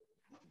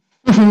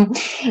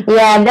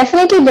Yeah,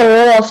 definitely the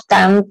rule of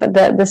thumb,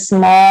 the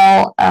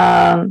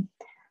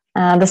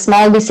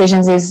small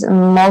decisions is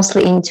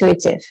mostly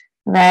intuitive,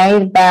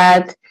 right?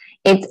 But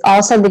it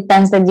also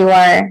depends that you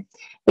are,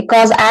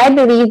 because I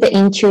believe the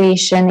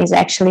intuition is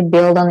actually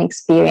built on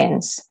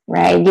experience,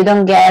 right? You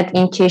don't get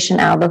intuition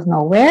out of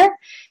nowhere.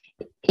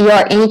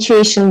 Your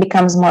intuition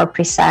becomes more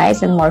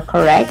precise and more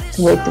correct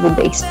with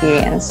the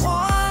experience.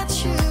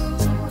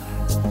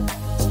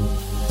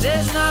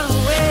 There's not a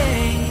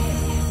way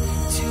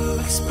to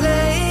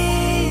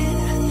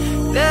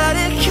explain that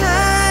it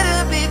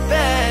couldn't be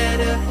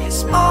better.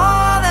 It's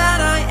more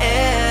than I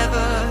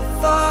ever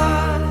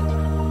thought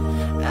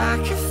I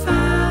could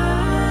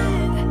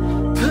find.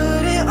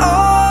 Put it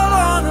all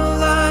on the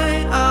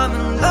line. I'm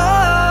in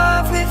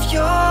love with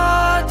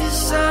your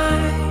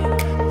design.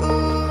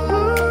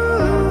 Ooh,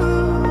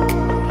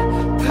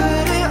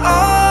 put it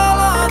all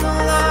on the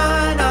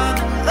line. I'm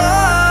in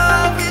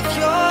love with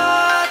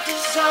your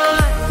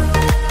design.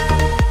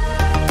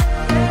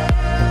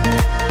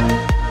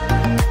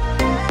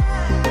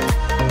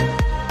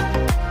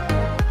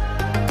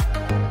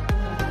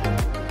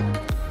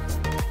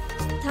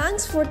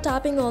 Thanks for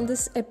tapping on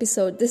this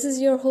episode. This is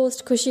your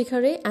host Khushi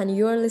Khare and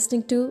you are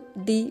listening to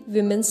The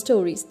Women's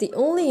Stories, the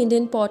only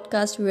Indian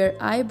podcast where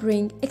I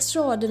bring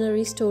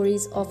extraordinary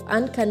stories of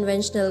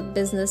unconventional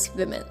business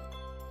women.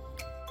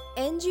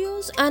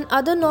 NGOs and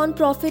other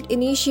non-profit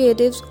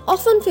initiatives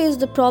often face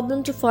the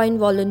problem to find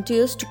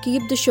volunteers to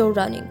keep the show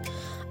running.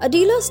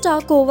 Adela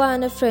Strakova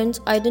and her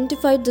friends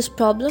identified this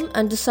problem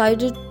and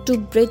decided to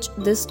bridge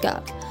this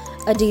gap.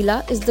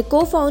 Adela is the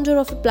co-founder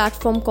of a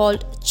platform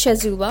called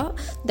Chezuba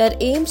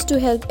that aims to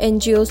help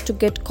NGOs to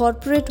get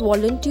corporate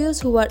volunteers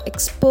who are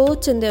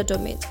experts in their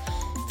domains.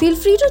 Feel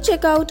free to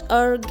check out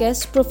our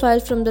guest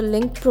profile from the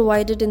link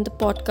provided in the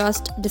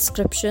podcast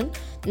description.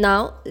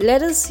 Now,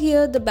 let us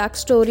hear the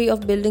backstory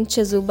of building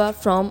Chezuba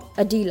from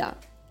Adela.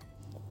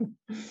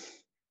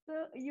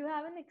 So, you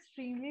have an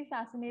extremely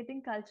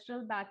fascinating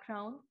cultural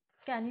background.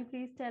 Can you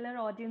please tell our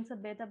audience a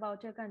bit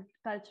about your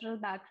cultural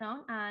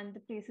background and the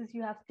places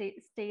you have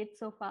stayed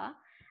so far?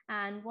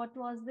 And what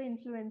was the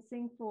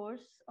influencing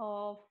force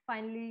of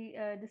finally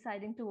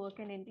deciding to work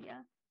in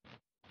India?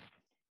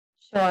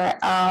 Sure.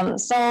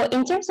 So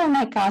in terms of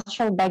my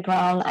cultural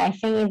background, I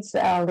think it's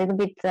a little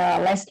bit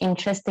less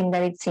interesting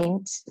than it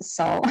seems.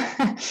 So,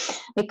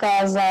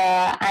 because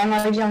I'm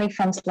originally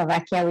from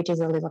Slovakia, which is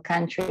a little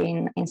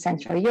country in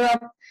Central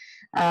Europe.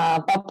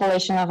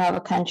 Population of our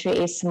country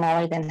is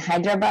smaller than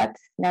Hyderabad.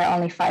 There are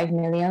only 5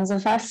 million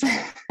of us.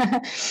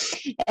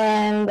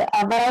 And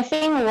but I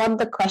think what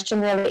the question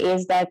really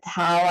is that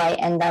how I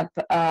end up,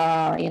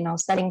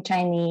 studying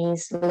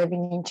Chinese,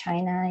 living in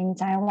China, in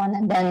Taiwan,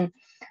 and then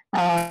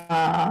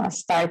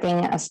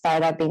starting a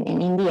startup in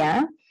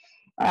India.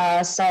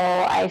 So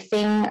I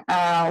think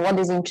what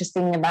is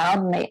interesting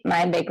about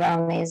my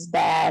background is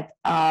that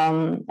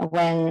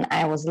when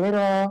I was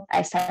little,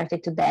 I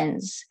started to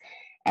dance.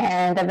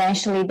 And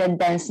eventually the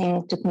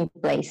dancing took me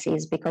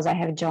places because I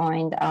have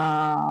joined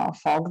a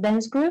folk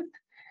dance group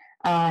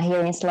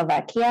here in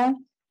Slovakia.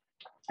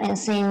 And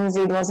since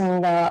it was in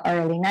the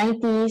early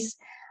 90s,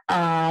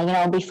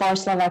 before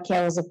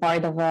Slovakia was a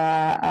part of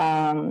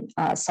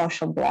a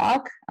social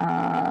bloc.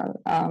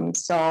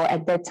 So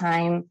at that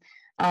time,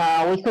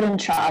 we couldn't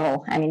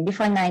travel. I mean,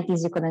 before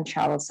 90s, you couldn't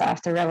travel. So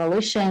after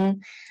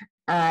revolution,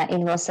 it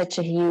was such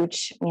a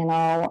huge,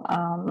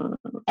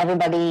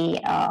 everybody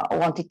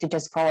wanted to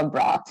just go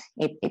abroad.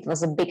 It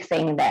was a big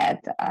thing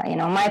that,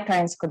 my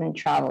parents couldn't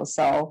travel.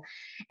 So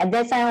at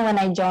that time, when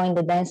I joined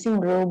the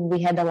dancing group,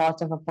 we had a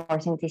lot of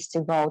opportunities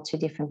to go to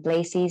different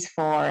places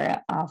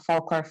for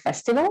folklore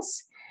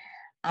festivals.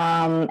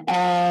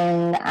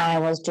 And I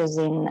was just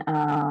in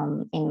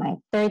my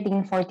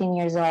 13, 14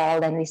 years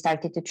old, and we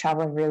started to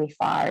travel really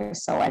far.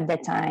 So at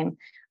that time,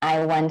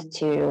 I went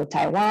to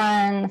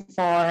Taiwan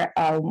for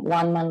a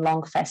 1 month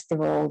long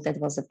festival. That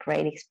was a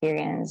great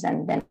experience.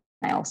 And then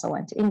I also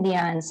went to India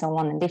and so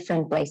on, in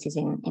different places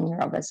in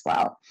Europe as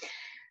well.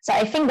 So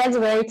I think that's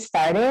where it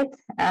started,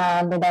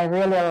 that I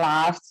really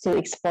loved to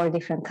explore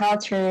different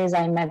cultures.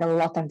 I met a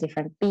lot of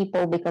different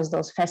people because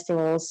those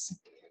festivals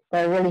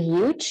were really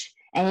huge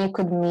and you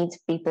could meet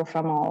people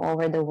from all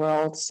over the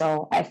world.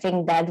 So I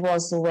think that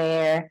was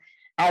where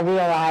I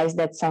realized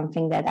that's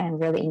something that I'm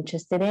really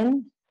interested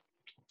in.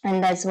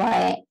 And that's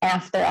why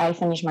after I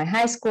finished my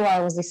high school,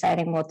 I was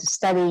deciding what to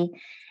study.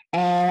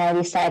 And I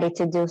decided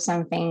to do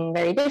something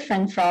very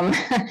different from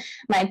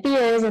my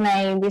peers. And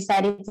I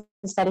decided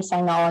to study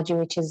sinology,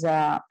 which is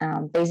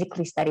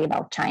basically study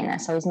about China.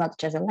 So it's not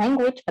just a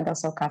language, but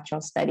also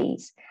cultural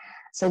studies.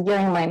 So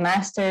during my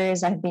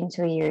master's, I've been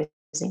 2 years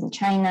in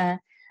China.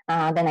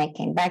 Then I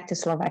came back to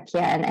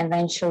Slovakia, and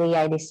eventually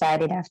I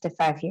decided after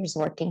 5 years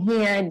working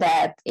here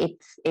that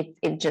it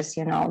just,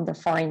 the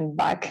foreign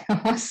bug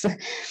was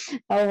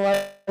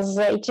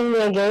itching me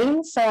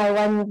again. So I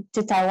went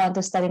to Taiwan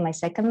to study my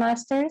second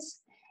master's,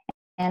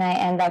 and I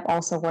ended up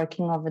also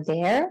working over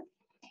there.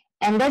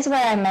 And that's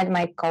where I met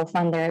my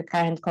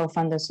current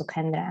co-founder,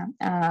 Sukhendra.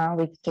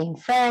 We became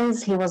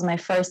friends. He was my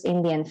first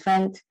Indian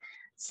friend.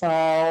 So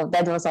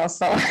that was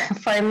also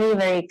for me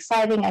very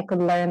exciting. I could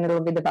learn a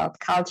little bit about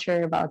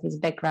culture, about his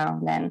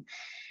background,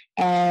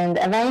 and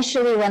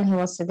eventually when he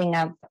was setting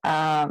up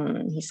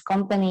his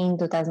company in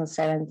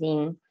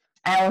 2017,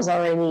 I was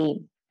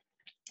already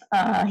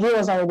he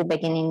was already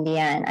back in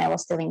India and I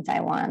was still in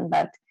Taiwan,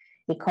 but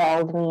he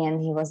called me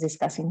and he was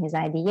discussing his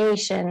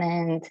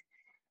ideation,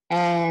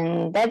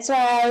 and that's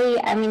why,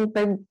 I mean,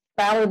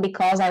 probably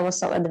because I was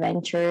so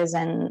adventurous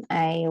and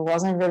I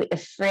wasn't really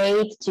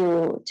afraid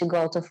to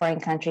go to foreign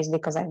countries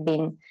because I've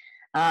been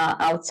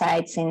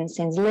outside since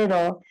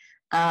little.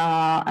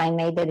 I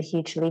made that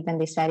huge leap and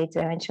decided to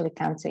eventually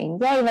come to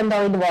India, even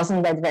though it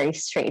wasn't that very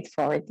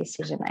straightforward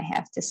decision, I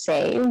have to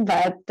say.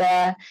 But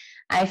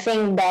I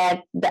think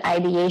that the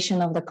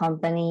ideation of the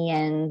company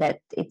and that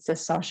it's a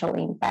social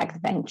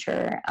impact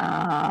venture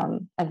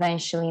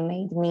eventually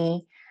made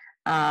me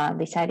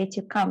decided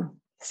to come.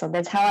 So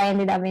that's how I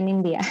ended up in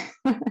India.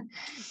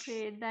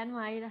 Great. That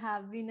might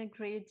have been a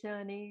great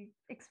journey,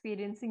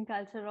 experiencing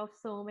culture of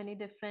so many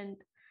different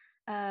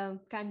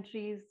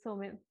countries, so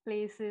many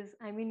places.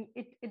 I mean,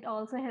 it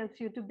also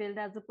helps you to build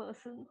as a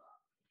person.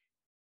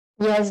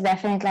 Yes,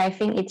 definitely. I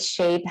think it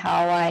shaped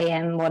how I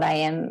am what I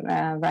am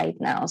right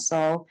now.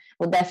 So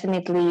would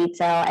definitely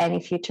tell any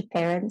future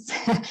parents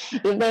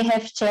if they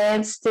have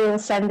chance to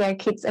send their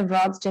kids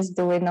abroad, just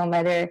do it no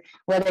matter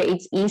whether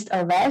it's east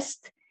or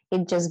west.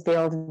 It just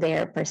builds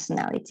their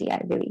personality,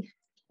 I believe.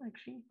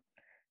 Agree.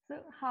 So,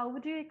 how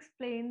would you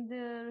explain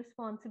the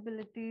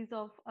responsibilities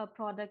of a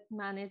product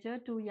manager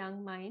to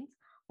young minds?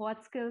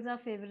 What skills are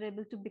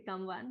favorable to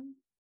become one?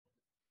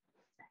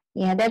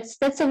 Yeah, that's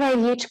a very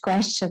huge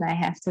question, I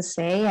have to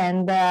say,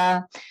 and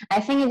I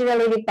think it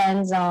really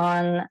depends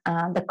on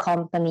the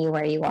company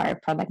where you are a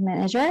product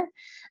manager.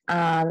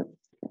 Um,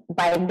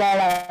 by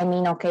that I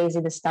mean, okay, is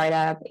it a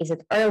startup? Is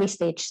it early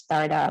stage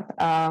startup?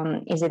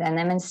 Is it an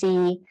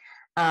MNC?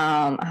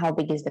 How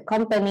big is the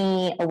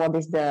company? What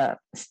is the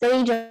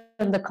stage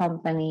of the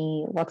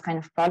company? What kind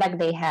of product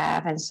they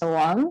have, and so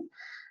on.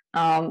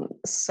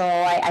 So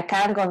I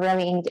can't go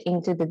really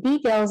into the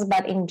details,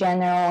 but in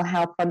general,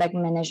 how product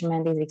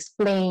management is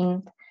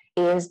explained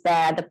is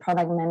that the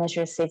product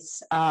manager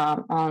sits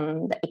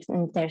on the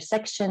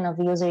intersection of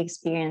user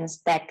experience,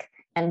 tech,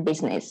 and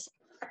business.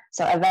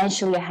 So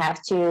eventually, you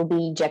have to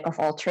be jack of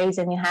all trades,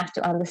 and you have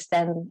to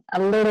understand a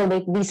little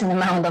bit, decent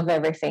amount of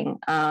everything,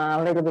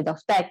 a little bit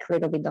of tech, a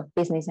little bit of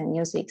business and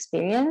user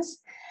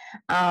experience.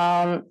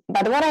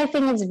 But what I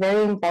think is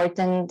very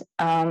important,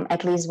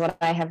 at least what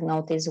I have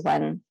noticed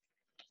when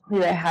we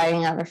were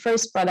hiring our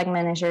first product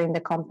manager in the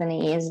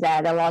company, is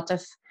that a lot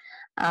of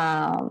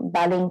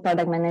budding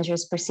product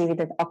managers perceive it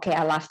that, okay,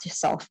 I love to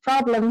solve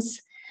problems,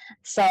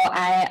 so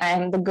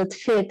I'm the good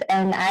fit.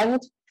 And I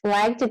would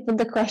like to put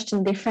the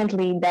question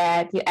differently,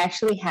 that you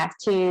actually have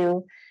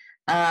to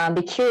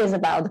be curious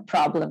about the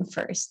problem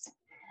first,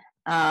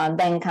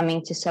 then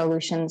coming to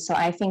solutions. So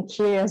I think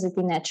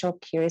curiosity, natural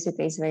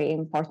curiosity, is very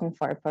important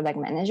for a product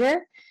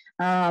manager.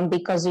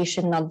 Because you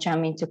should not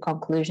jump into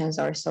conclusions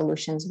or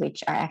solutions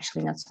which are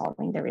actually not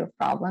solving the real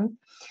problem.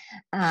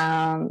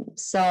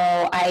 So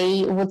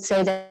I would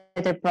say that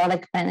the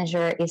product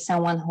manager is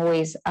someone who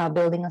is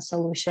building a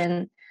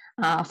solution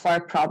for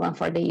a problem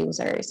for the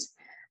users,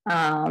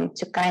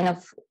 to kind of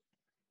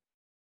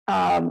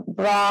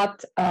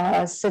brought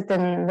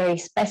certain very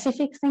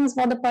specific things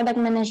what the product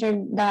manager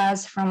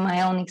does, from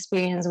my own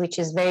experience, which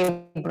is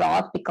very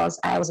broad because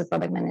I was a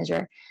product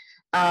manager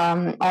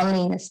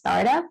only in a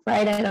startup,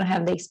 right? I don't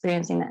have the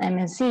experience in the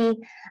MNC,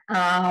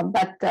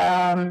 but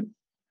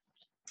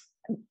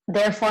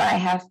therefore I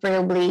have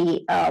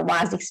probably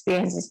vast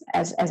experiences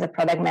as a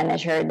product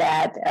manager,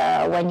 that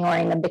when you are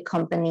in a big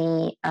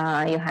company,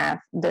 you have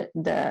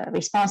the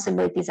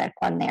responsibilities are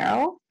quite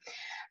narrow.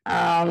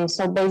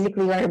 So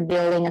basically, you're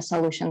building a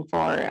solution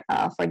for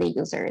the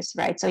users,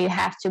 right? So you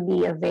have to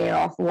be aware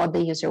of what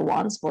the user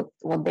wants,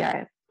 what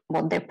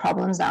their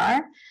problems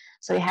are.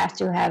 So you have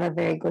to have a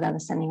very good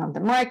understanding of the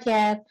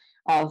market,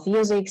 of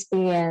user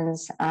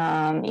experience.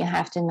 You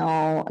have to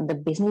know the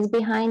business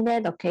behind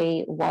it.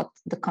 Okay, how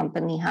the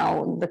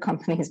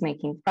company is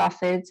making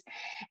profits,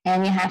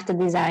 and you have to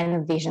design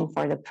a vision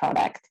for the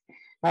product,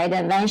 right?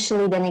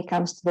 Eventually, then it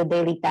comes to the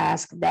daily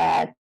task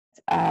that,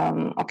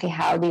 okay,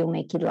 how do you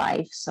make it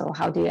live? So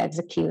how do you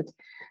execute?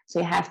 So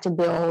you have to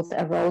build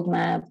a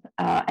roadmap,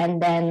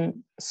 and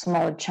then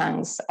small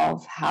chunks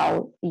of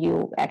how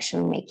you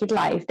actually make it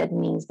live. That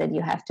means that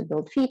you have to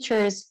build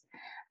features,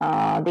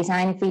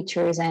 design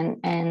features,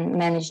 and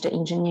manage the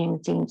engineering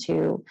team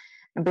to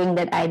bring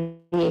that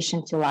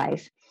ideation to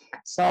life.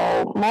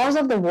 So most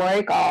of the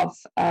work of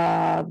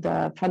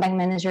the product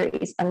manager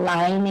is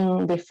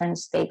aligning different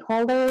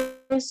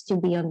stakeholders to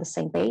be on the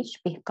same page,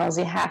 because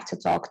you have to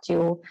talk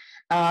to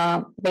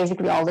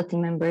basically all the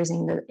team members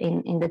in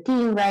the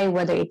team, right?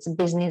 Whether it's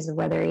business,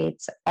 whether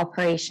it's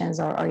operations,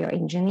 or your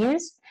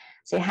engineers.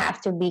 So you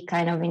have to be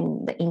kind of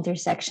in the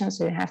intersection.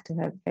 So you have to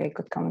have very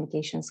good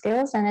communication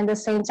skills, and at the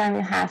same time,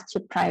 you have to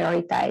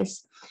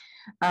prioritize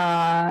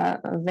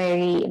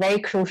very, very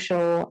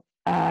crucial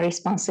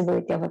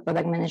responsibility of a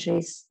product manager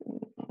is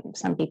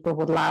some people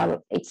would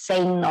love, it's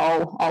saying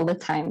no all the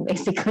time,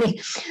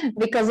 basically,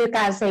 because you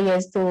can't say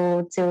yes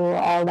to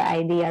all the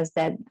ideas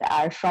that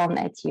are thrown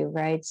at you,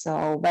 right?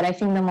 So, but I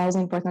think the most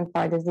important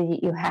part is that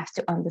you have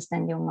to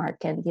understand your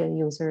market, your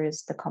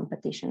users, the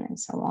competition, and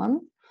so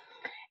on.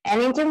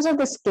 And in terms of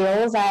the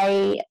skills,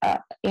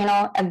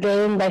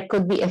 again, there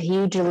could be a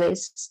huge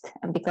list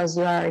because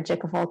you are a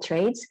jack of all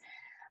trades.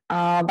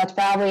 But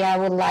probably I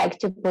would like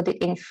to put it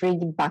in three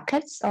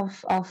buckets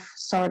of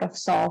sort of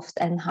soft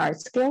and hard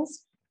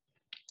skills.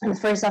 And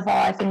first of all,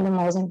 I think the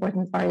most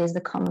important part is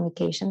the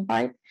communication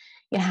part.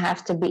 You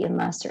have to be a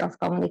master of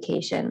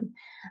communication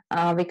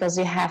because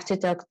you have to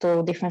talk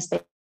to different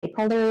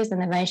stakeholders.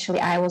 And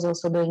eventually, I was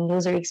also doing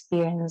user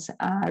experience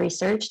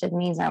research. That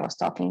means I was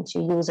talking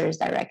to users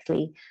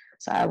directly.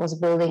 So I was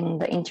building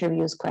the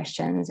interviews,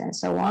 questions, and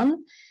so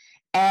on.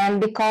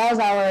 And because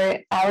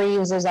our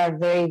users are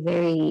very,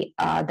 very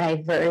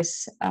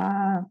diverse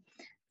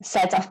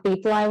set of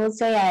people, I would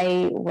say,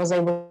 I was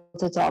able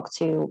to talk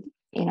to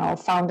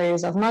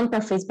founders of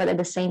nonprofits, but at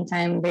the same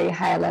time, very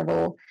high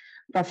level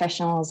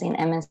professionals in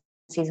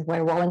MNCs who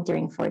are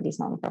volunteering for these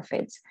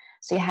nonprofits.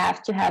 So you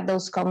have to have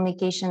those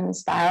communication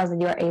styles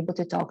that you are able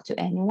to talk to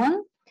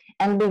anyone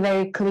and be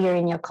very clear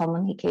in your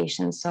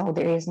communication, so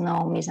there is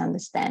no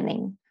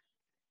misunderstanding.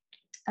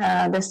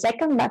 The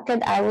second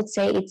bucket, I would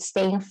say, it's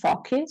staying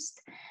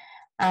focused,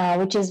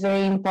 which is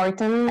very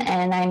important.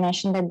 And I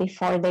mentioned that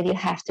before, that you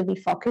have to be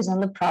focused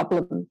on the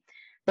problem.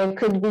 There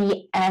could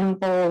be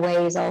ample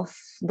ways of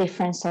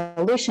different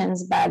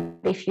solutions, but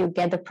if you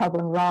get the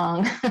problem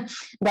wrong,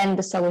 then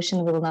the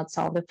solution will not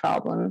solve the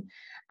problem.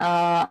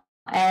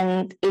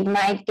 And it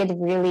might get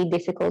really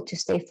difficult to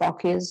stay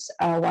focused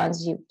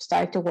once you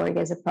start to work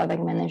as a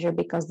product manager,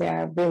 because there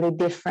are really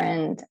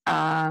different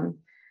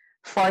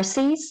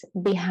forces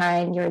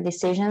behind your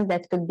decisions.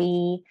 That could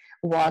be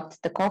what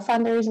the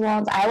co-founders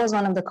want. I was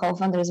one of the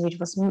co-founders, which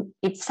was,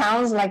 it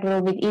sounds like a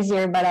little bit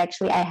easier, but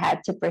actually I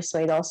had to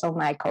persuade also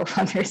my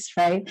co-founders,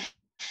 right?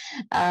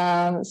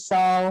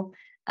 So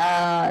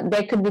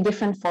there could be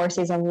different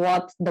forces of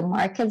what the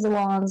market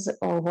wants,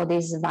 or what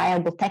is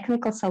viable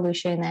technical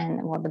solution,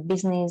 and what the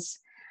business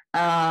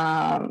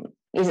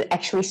is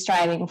actually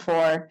striving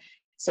for.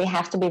 So you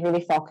have to be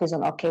really focused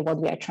on, okay, what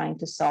we are trying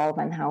to solve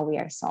and how we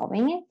are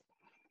solving it.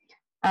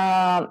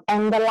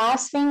 And the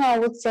last thing I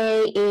would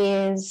say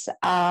is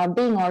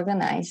being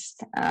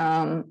organized,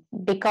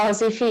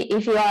 because if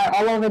you are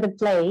all over the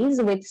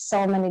place with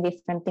so many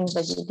different things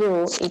that you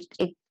do,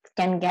 it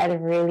can get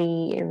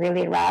really,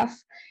 really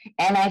rough.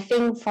 And I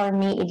think for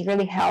me, it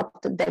really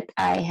helped that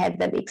I had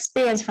that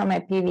experience from my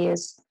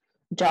previous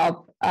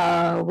job,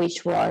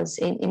 which was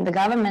in the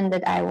government,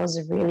 that I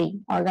was really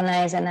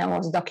organized and I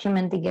was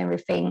documenting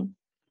everything.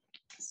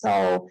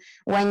 So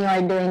when you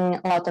are doing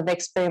a lot of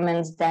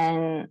experiments,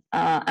 then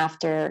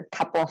after a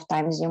couple of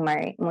times you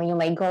may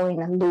go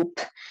in a loop,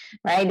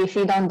 right? If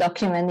you don't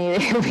document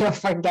it, you will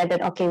forget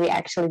that, okay, we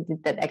actually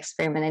did that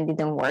experiment and it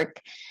didn't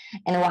work,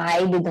 and why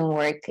it didn't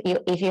work.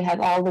 If you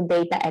have all the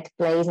data at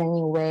place and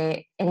you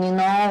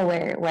know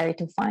where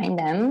to find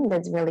them,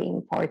 that's really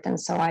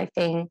important. So I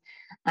think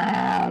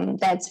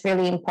that's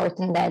really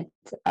important, that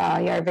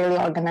you're really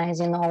organized.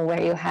 You know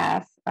where you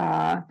have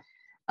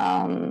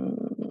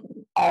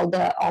all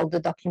the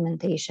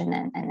documentation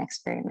and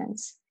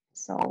experiments.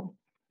 So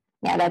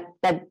yeah,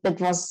 that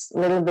was a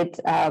little bit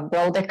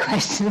broader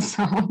question.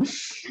 So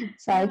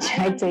I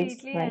tried to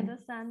explain. I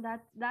understand that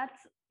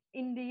that's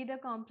indeed a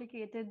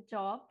complicated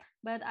job,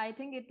 but I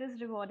think it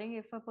is rewarding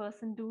if a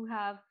person do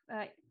have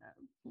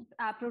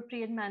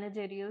appropriate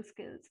managerial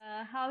skills.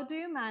 How do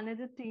you manage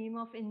a team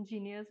of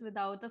engineers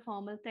without a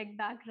formal tech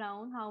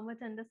background? How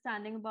much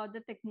understanding about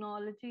the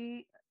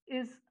technology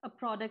is a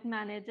product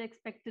manager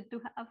expected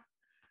to have?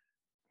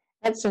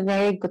 That's a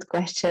very good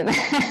question.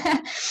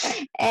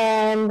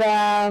 And, there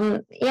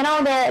are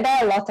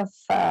a lot of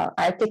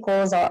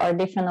articles or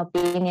different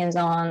opinions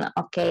on,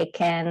 okay,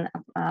 can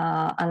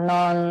a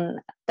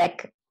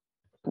non-tech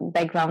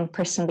background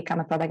person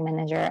become a product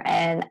manager?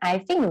 And I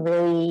think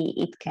really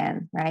it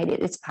can, right?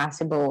 It's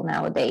possible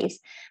nowadays.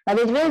 But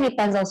it really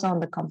depends also on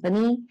the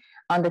company,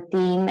 on the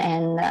team,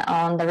 and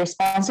on the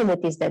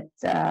responsibilities that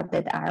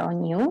are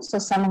on you. So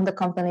some of the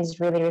companies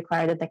really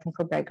require the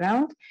technical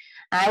background.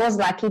 I was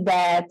lucky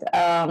that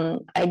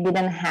I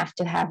didn't have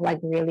to have like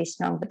really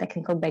strong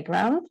technical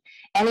background,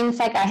 and in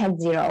fact, I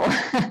had zero.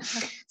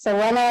 So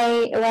when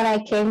I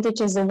came to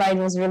Chizuba, it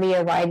was really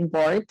a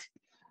whiteboard,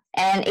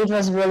 and it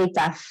was really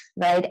tough,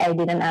 right? I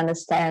didn't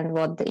understand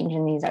what the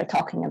engineers are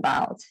talking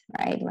about,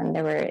 right? When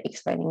they were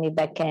explaining the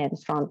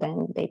backend, front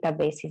end,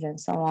 databases, and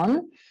so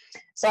on.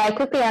 So I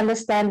quickly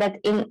understand that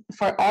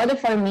for order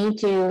for me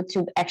to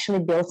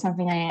actually build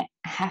something, I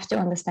have to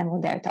understand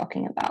what they're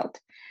talking about.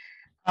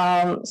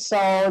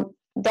 So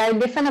there are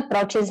different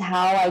approaches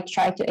how I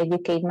try to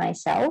educate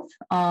myself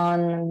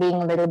on being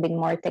a little bit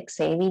more tech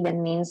savvy. That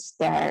means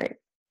there are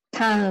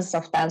tons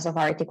of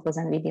articles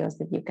and videos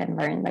that you can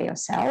learn by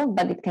yourself,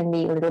 but it can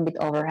be a little bit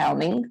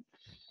overwhelming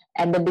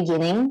at the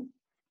beginning.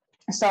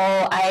 So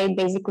I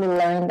basically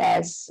learned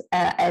as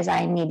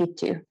I needed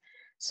to.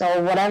 So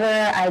whatever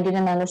I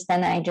didn't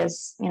understand, I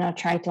just,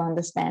 try to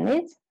understand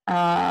it.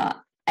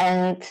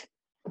 And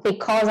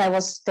because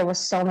there was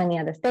so many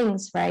other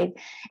things, right?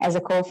 As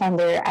a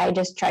co-founder, I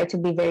just tried to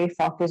be very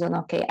focused on,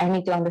 okay, I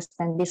need to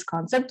understand this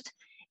concept.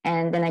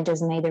 And then I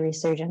just made the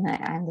research and I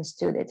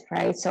understood it,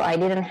 right? So I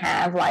didn't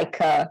have like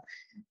a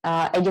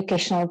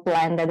educational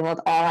plan that what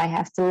all I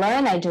have to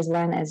learn. I just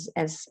learned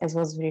as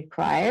was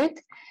required.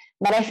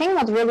 But I think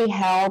what really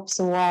helps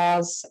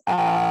was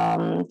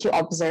to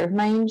observe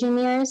my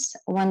engineers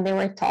when they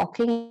were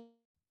talking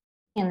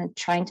and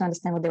trying to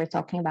understand what they were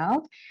talking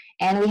about.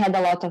 And we had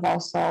a lot of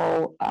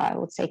also, I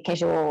would say,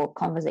 casual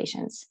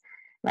conversations,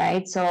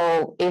 right?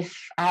 So if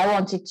I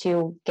wanted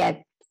to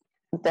get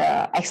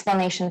the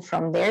explanation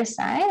from their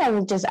side, I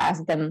would just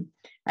ask them,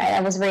 right?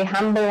 I was very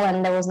humble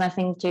and there was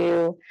nothing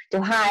to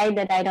hide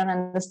that I don't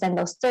understand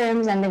those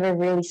terms, and they were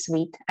really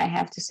sweet. I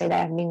have to say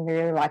that I've been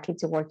very lucky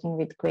to working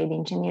with great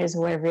engineers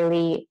who are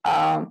really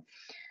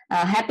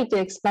happy to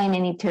explain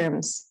any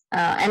terms.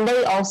 And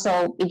they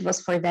also, it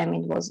was for them,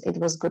 it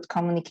was good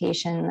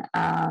communication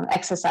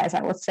exercise,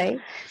 I would say,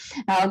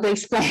 to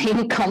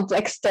explain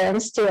complex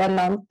terms to a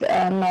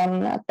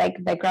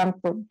non-tech background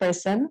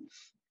person.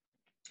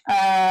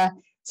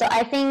 So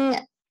I think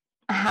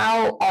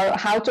how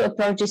to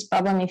approach this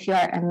problem if you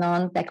are a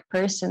non-tech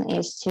person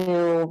is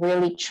to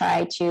really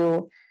try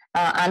to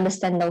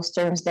understand those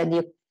terms that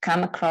you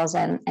come across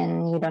and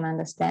you don't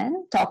understand.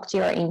 Talk to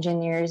your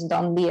engineers.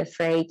 Don't be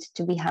afraid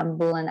to be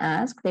humble and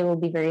ask. They will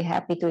be very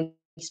happy to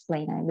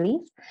explain, I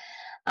believe.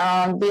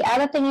 The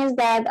other thing is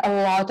that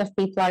a lot of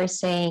people are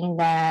saying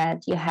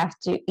that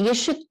you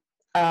should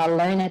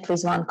learn at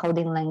least one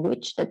coding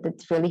language. That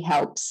really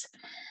helps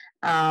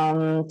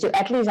to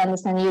at least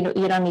understand.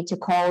 You don't need to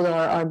code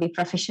or be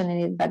proficient in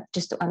it, but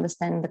just to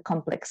understand the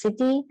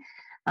complexity.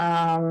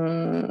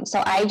 So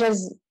I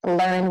just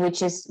learned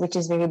which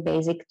is very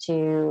basic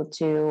to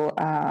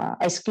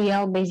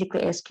SQL,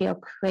 basically SQL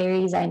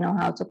queries. I know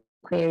how to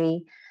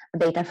query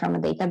data from a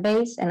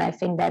database, and I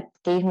think that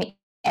gave me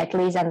at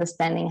least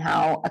understanding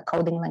how a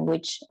coding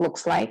language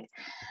looks like.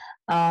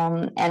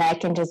 And I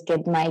can just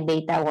get my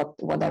data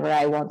whatever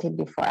I wanted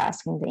before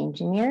asking the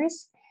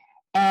engineers.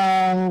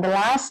 And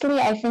lastly,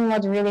 I think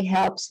what really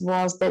helps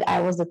was that I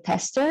was a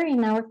tester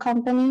in our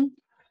company,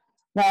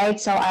 right?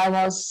 So I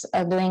was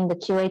doing the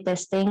QA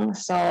testing.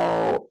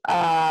 So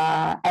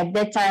at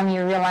that time,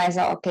 you realize,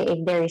 okay,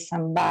 if there is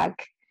some bug,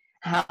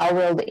 how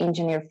will the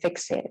engineer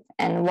fix it?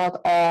 And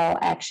what all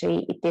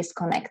actually it is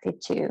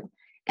connected to?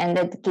 And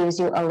that gives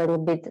you a little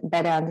bit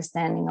better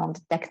understanding of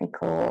the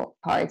technical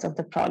parts of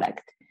the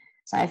product.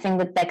 So I think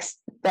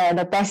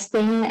the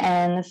testing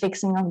and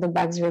fixing of the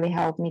bugs really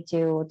helped me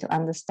to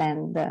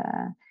understand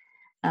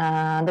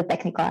the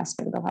technical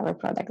aspect of our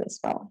product as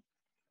well.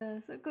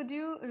 So could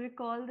you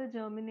recall the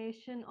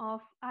germination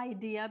of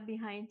idea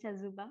behind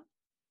Chazuba?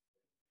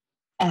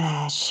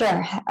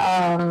 Sure.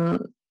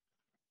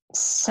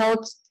 So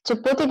to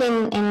put it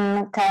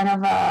in kind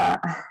of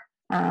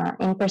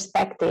in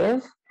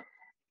perspective,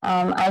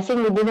 I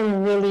think we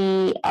didn't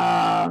really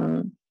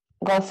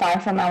go far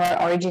from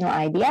our original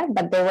idea,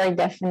 but there were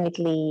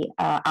definitely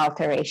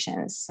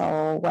alterations.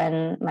 So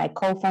when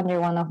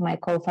one of my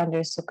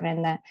co-founders,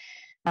 Sukrenda,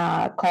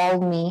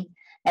 called me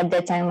at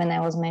that time when I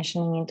was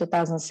mentioning in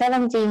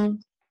 2017,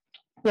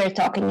 we were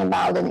talking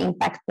about an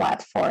impact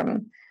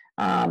platform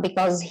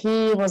because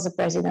he was the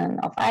president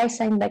of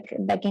ISAN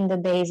back in the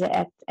days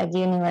at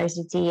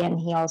university, and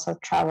he also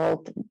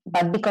traveled,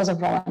 but because of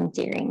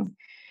volunteering.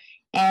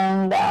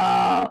 And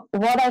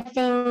what I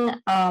think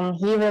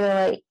he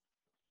really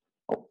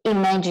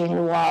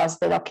imagined was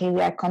that, okay,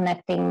 we are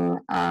connecting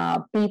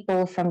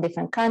people from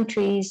different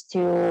countries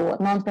to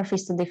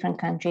non-profits to different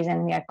countries,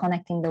 and we are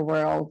connecting the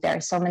world. There are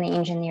so many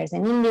engineers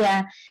in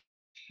India,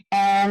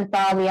 and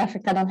probably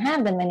Africa don't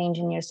have that many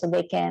engineers, so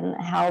they can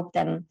help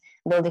them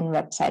building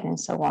website and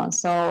so on.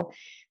 So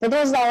that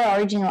was our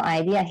original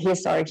idea,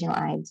 his original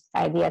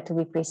idea to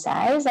be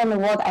precise.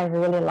 And what I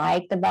really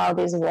liked about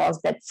this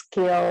was that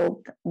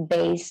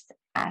skill-based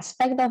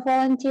aspect of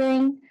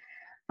volunteering.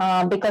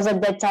 Because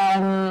at that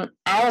time,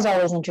 I was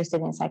always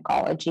interested in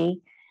psychology.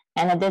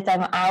 And at that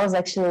time, I was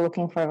actually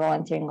looking for a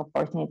volunteering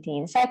opportunity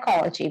in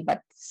psychology.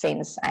 But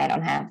since I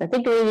don't have the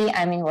degree,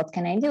 I mean, what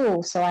can I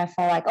do? So I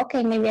felt like,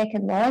 okay, maybe I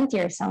can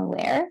volunteer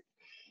somewhere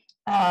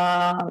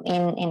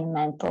in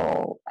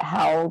mental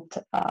health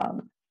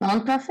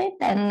nonprofit,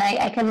 and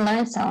I can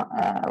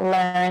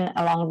learn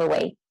along the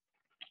way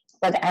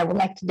whether I would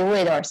like to do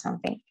it or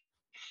something.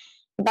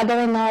 But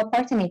there were no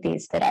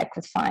opportunities that I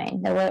could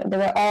find. There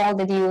were all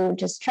that you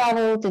just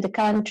travel to the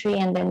country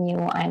and then you,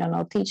 I don't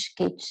know, teach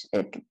kids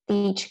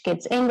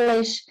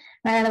English.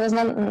 And it was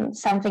not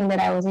something that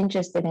I was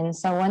interested in.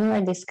 So when we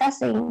were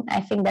discussing, I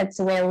think that's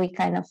where we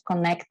kind of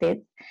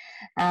connected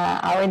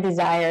our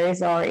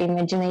desires or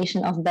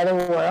imagination of better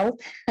world.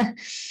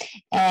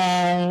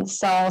 And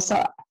so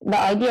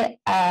the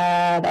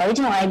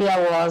original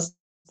idea was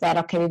that,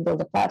 okay, we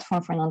build a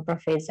platform for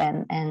nonprofits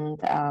and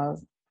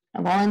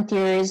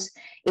volunteers.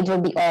 It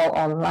will be all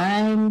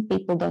online.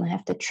 People don't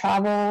have to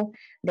travel.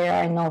 There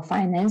are no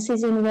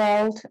finances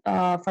involved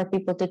for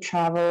people to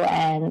travel,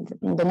 and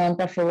the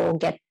nonprofit will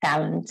get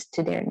talent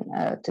to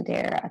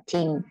their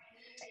team.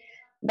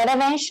 But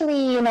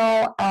eventually,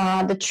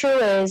 the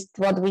truest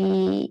what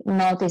we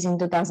noticed in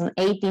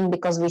 2018,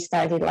 because we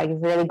started like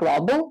really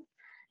global.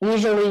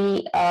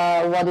 Usually,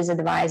 what is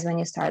advised when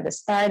you start a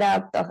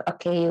startup?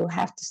 Okay, you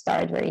have to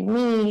start very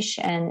niche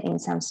and in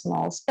some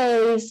small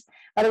space.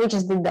 But we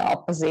just did the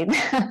opposite.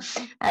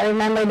 I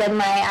remember that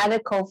my other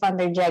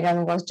co-founder,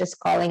 Jagan, was just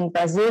calling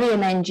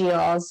Brazilian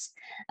NGOs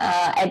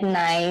at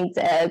night,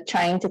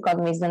 trying to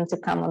convince them to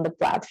come on the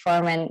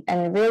platform.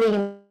 And really,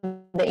 in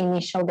the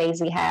initial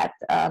days, we had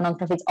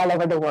nonprofits all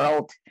over the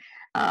world,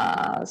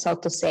 so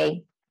to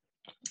say.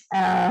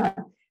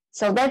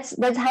 So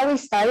that's how we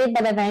started,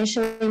 but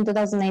eventually in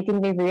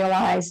 2018 we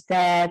realized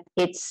that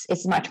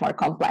it's much more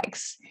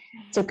complex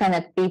to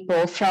connect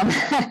people from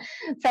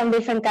from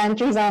different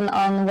countries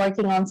on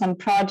working on some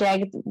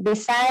project.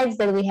 Besides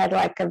that, we had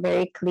like a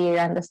very clear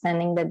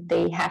understanding that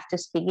they have to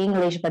speak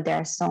English, but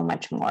there's so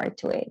much more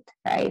to it,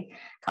 right?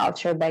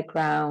 Cultural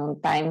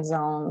background, time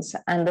zones,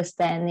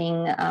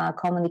 understanding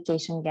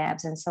communication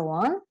gaps, and so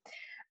on.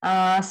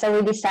 So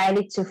we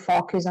decided to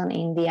focus on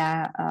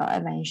India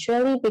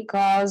eventually,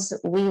 because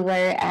we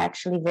were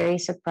actually very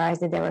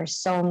surprised that there were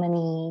so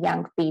many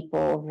young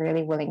people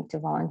really willing to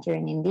volunteer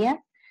in India,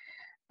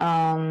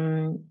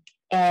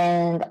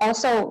 and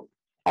also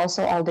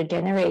older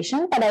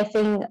generation. But I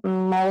think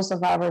most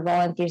of our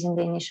volunteers in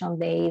the initial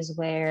days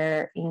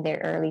were in their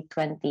early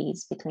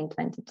 20s, between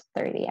 20 to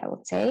 30, I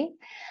would say.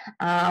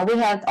 We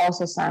had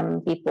also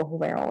some people who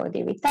were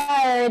already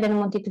retired and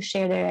wanted to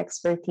share their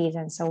expertise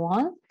and so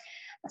on.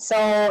 So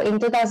in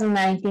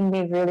 2019,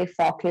 we really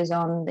focused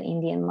on the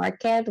Indian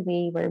market.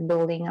 We were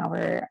building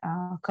our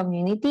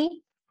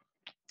community.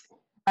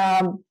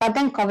 But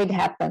then COVID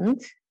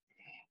happened.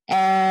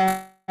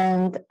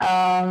 And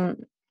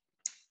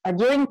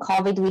during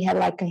COVID, we had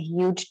like a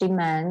huge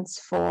demands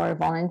for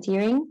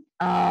volunteering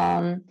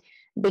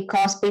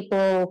because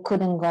people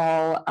couldn't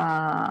go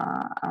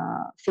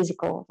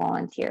physical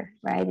volunteer,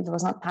 right? It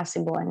was not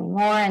possible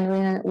anymore.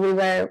 And we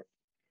were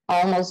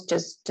almost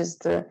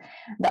just the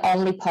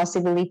only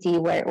possibility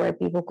where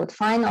people could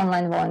find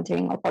online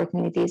volunteering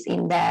opportunities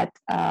in that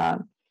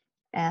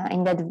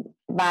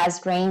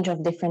vast range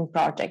of different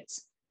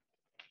projects.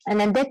 And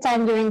at that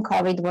time during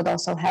COVID, what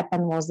also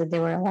happened was that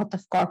there were a lot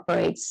of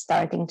corporates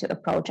starting to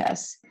approach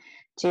us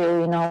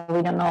to,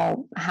 we don't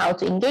know how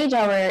to engage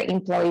our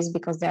employees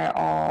because they're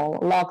all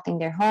locked in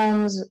their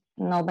homes.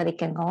 Nobody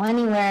can go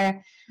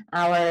anywhere.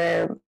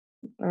 Our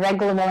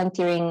regular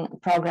volunteering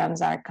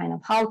programs are kind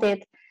of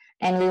halted.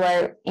 And we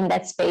were in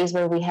that space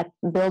where we had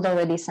built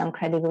already some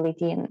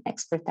credibility and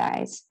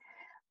expertise.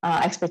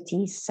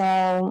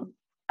 So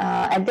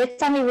at that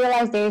time, we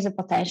realized there is a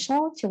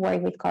potential to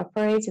work with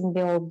corporates and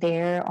build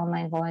their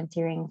online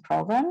volunteering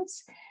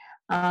programs.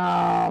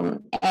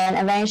 And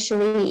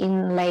eventually,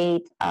 in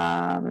late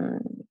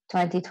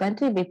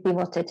 2020, we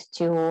pivoted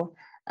to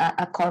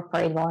a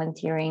corporate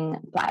volunteering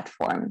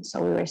platform.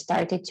 So we were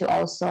started to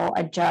also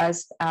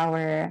adjust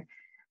our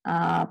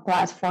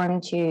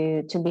platform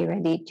to be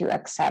ready to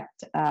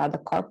accept the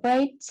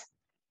corporates.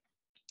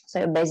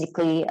 So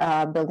basically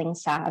building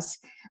SaaS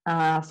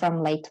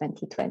from late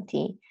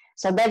 2020.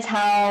 So that's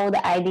how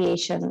the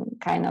ideation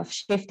kind of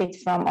shifted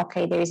from,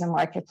 okay, there is a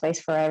marketplace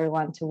for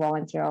everyone to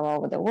volunteer all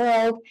over the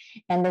world.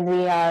 And then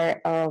we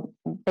are,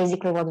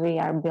 basically what we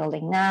are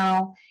building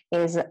now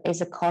is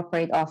a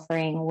corporate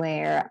offering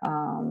where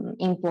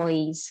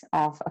employees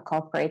of a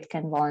corporate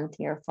can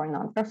volunteer for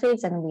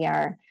nonprofits. And we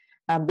are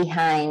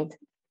behind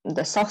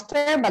the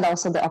software, but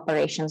also the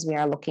operations. We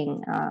are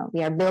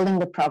building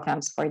the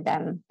programs for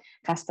them,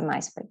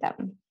 customized for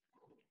them.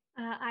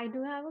 I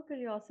do have a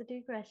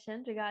curiosity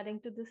question regarding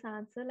to this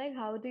answer. Like,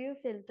 how do you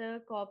filter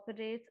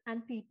corporates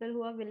and people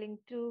who are willing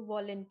to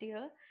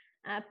volunteer,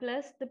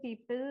 plus the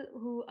people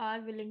who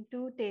are willing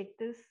to take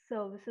these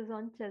services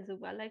on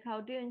Chazuba? Like,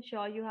 how do you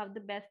ensure you have the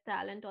best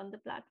talent on the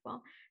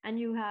platform and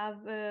you have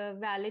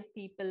valid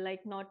people,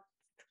 like not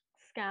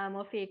scam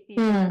or fake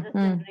people who are just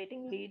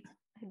generating leads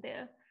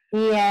there?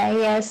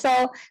 Yeah.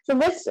 So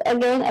that's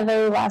again a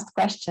very vast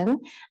question,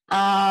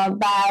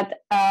 but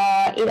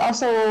it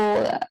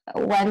also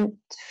went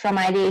from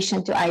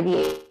ideation to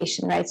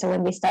ideation, right? So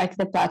when we started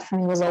the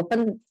platform, it was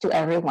open to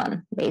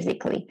everyone,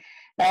 basically,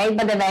 right?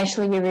 But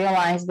eventually we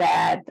realized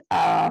that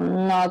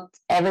not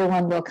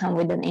everyone will come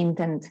with an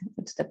intent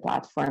to the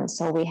platform,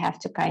 so we have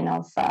to kind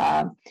of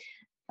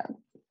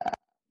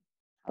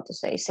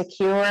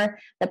secure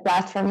the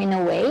platform in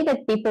a way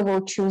that people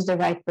will choose the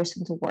right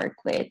person to work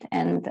with.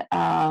 And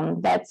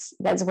that's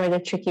where the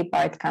tricky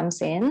part comes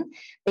in,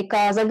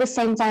 because at the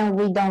same time,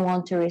 we don't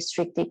want to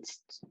restrict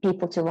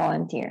people to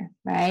volunteer,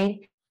 right?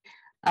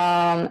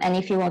 And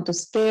if you want to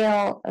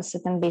scale a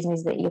certain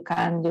business, that you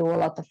can do a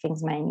lot of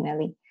things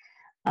manually.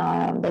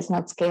 That's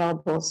not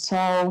scalable.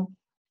 So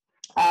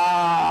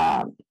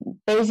uh,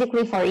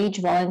 basically for each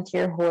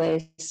volunteer who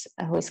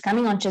is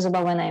coming on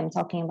Chizuba, when I'm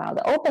talking about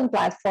the open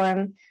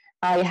platform,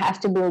 you have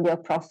to build your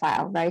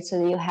profile, right?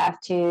 So you have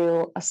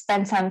to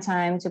spend some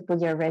time to put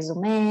your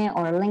resume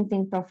or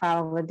LinkedIn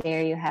profile over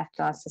there. You have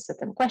to answer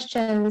certain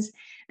questions.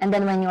 And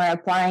then when you are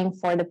applying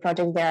for the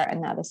project, there are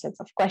another set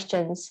of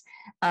questions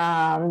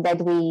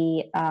that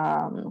we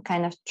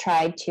kind of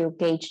try to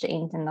gauge the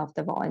intent of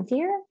the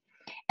volunteer.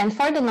 And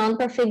for the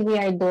nonprofit, we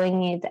are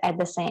doing it at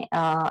the same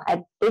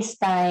at this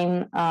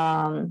time.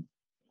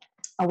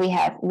 We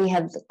have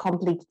the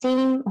complete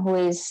team who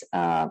is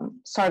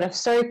sort of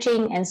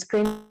searching and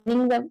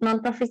screening the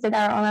nonprofits that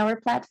are on our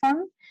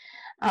platform.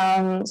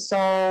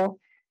 So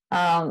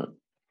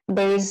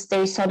there is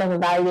sort of a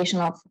validation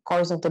of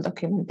course of the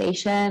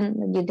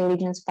documentation, the due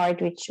diligence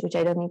part, which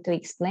I don't need to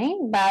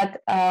explain. But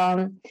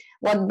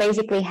what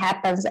basically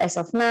happens as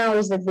of now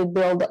is that we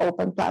build the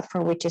open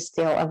platform, which is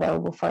still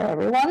available for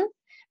everyone,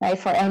 right?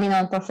 For any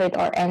nonprofit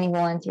or any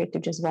volunteer to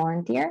just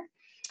volunteer.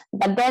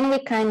 But then we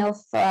kind of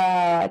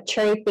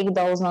cherry pick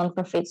those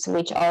nonprofits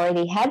which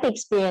already had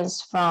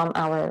experience from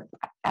our,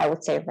 I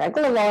would say,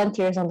 regular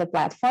volunteers on the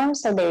platform.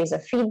 So there is a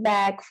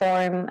feedback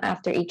form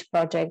after each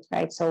project,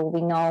 right? So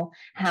we know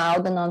how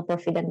the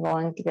nonprofit and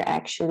volunteer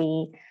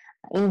actually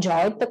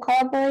enjoyed the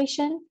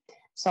collaboration.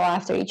 So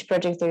after each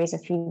project, there is a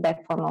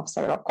feedback form of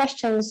several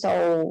questions.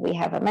 So we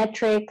have a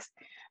metrics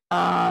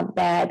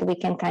that we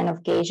can kind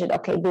of gauge it.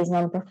 Okay, this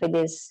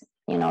nonprofit is,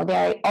 they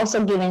are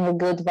also giving a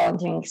good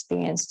volunteering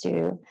experience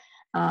to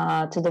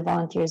the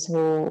volunteers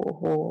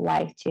who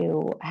like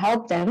to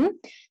help them.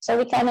 So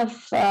we kind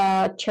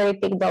of cherry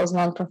pick those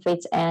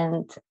nonprofits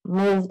and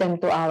move them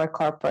to our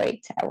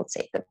corporate, I would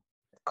say, the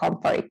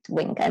corporate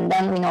wing. And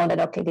then we know that,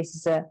 okay, this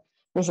is a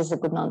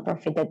good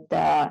nonprofit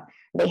that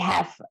they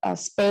have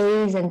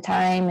space and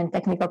time and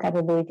technical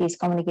capabilities,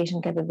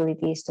 communication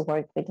capabilities to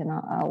work with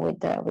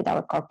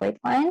our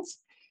corporate clients.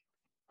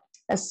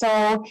 So,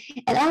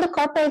 and on the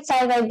corporate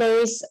side, right, there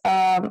is,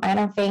 I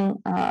don't think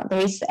there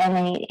is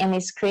any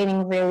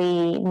screening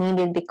really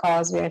needed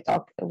because we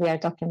are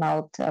talking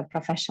about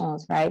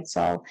professionals, right?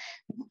 So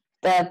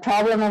the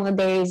problem over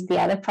there is, the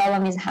other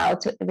problem is how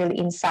to really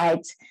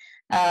incite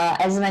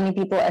as many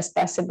people as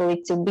possible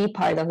to be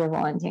part of the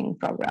volunteering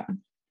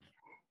program.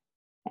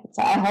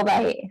 So I hope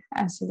I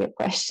answered your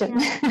question.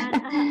 Yeah,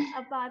 and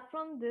apart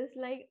from this,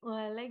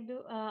 do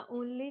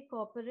only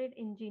corporate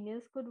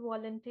engineers could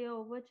volunteer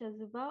over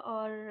Chazuba,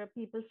 or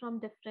people from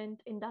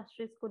different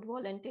industries could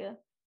volunteer?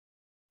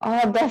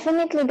 Oh,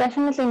 definitely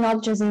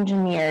not just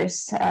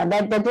engineers.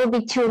 That will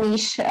be too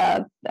niche.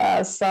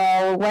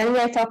 So when we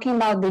are talking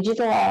about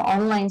digital or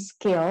online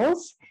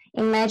skills,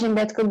 imagine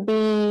that could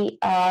be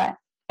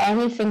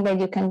anything that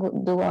you can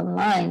do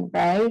online,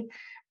 right?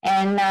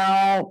 And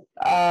now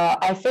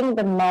I think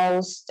the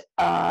most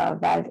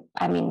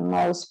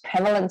most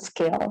prevalent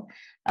skill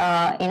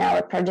in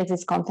our project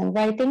is content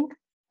writing.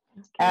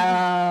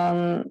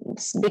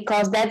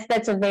 Because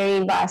that's a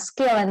very vast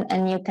skill,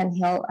 and you can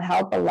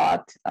help a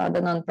lot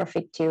the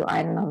nonprofit to,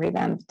 I don't know,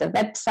 revamp the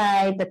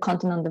website, the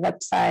content on the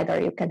website,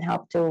 or you can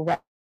help to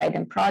write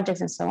them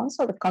projects and so on.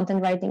 So the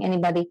content writing,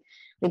 anybody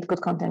with good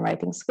content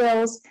writing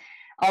skills.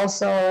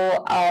 Also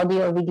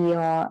audio,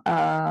 video,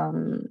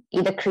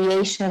 either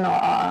creation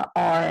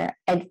or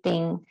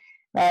editing,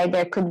 right?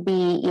 There could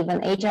be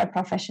even HR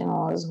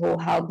professionals who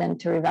help them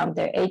to revamp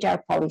their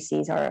HR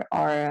policies or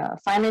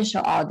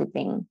financial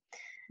auditing.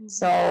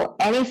 So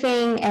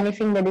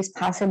anything that is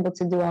possible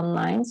to do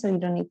online, so you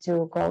don't need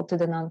to go to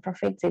the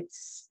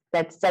nonprofits.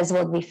 That's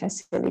what we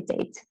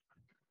facilitate.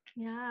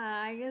 Yeah,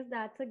 I guess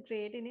that's a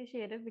great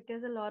initiative,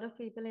 because a lot of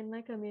people in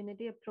my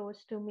community approach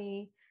to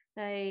me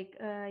like,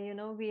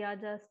 we are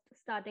just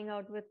starting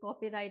out with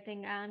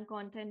copywriting and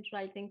content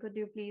writing. Could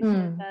you please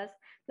help us?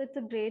 So it's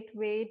a great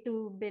way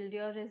to build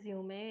your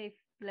resume,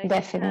 if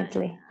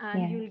Definitely,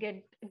 and you'll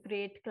get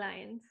great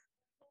clients.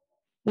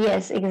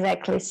 Yes,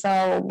 exactly.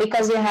 So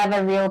because you have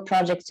a real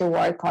project to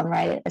work on,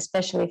 right?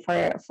 Especially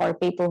for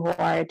people who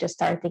are just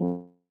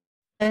starting,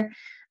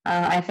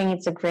 I think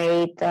it's a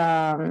great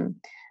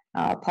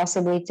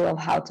possibility of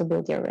how to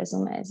build your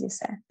resume, as you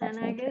said.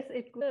 Definitely. And I guess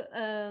it could.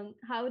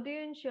 How do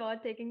you ensure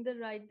taking the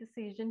right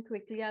decision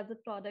quickly as a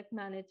product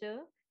manager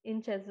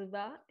in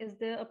Chezuba? Is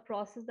there a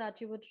process that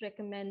you would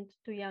recommend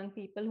to young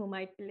people who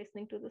might be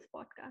listening to this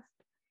podcast?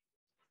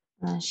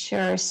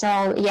 Sure.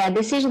 So yeah,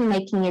 decision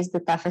making is the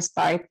toughest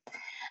part.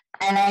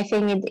 And I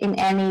think in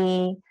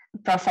any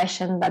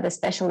profession, but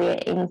especially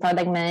in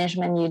product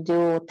management, you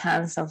do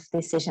tons of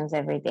decisions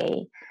every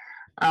day.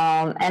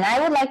 And I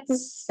would like to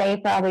say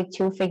probably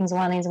two things.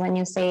 One is when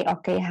you say,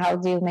 okay, how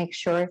do you make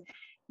sure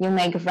you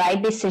make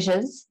right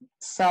decisions?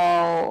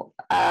 So,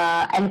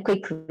 and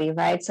quickly,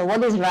 right? So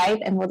what is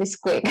right and what is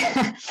quick?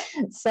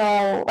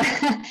 So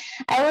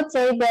I would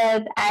say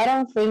that I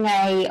don't think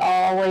I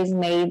always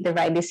made the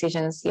right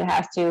decisions. You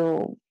have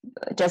to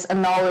just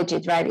acknowledge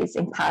it, right? It's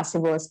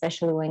impossible,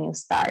 especially when you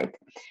start.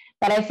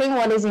 But I think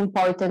what is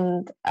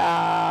important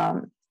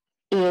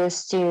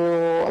is to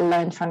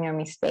learn from your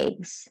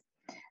mistakes.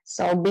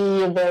 So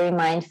be very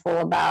mindful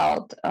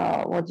about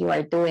what you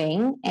are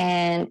doing,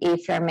 and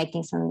if you're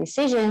making some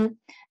decision,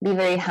 be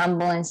very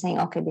humble and saying,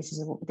 okay,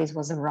 this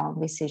was a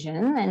wrong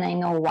decision, and I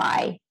know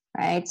why,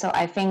 right? So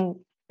I think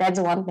that's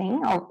one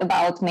thing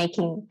about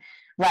making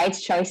right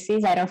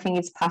choices. I don't think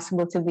it's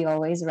possible to be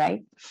always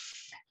right.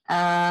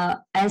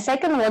 And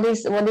second, what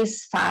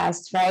is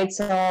fast, right?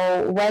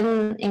 So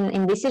when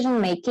in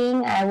decision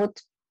making, I would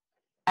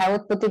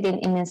put it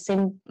in a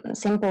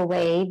simple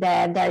way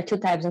that there are two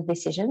types of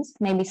decisions.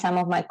 Maybe some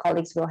of my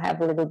colleagues will have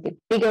a little bit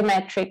bigger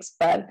metrics,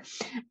 but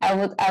I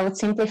would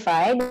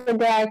simplify that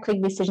there are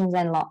quick decisions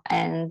and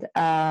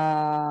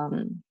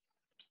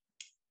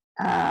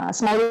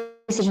small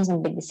decisions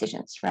and big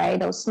decisions, right?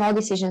 Those small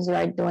decisions you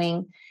are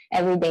doing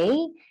every day,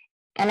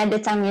 and at the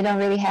time you don't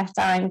really have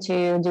time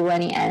to do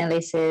any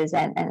analysis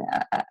and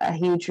a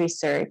huge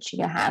research.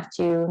 You have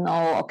to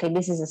know, okay,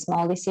 this is a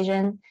small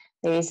decision,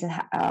 there is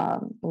a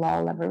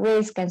low level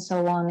risk and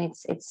so on.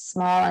 It's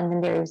small, and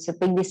then there is a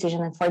big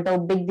decision, and for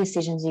those big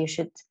decisions you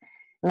should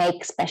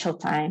make special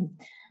time.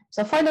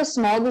 So for those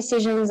small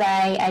decisions,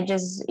 I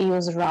just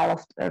use a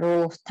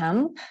rule of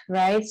thumb,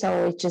 right?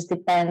 So it just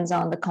depends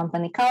on the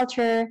company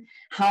culture,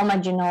 how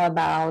much you know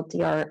about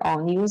your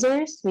own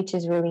users, which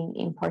is really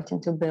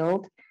important to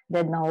build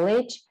that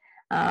knowledge.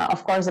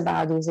 Of course,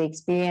 about user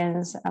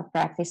experience,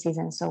 practices,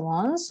 and so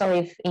on. So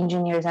if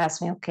engineers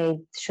ask me, okay,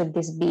 should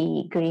this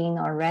be green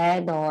or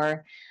red,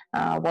 or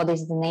what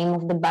is the name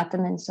of the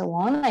button, and so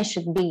on, I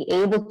should be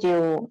able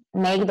to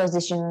make those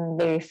decisions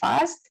very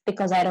fast,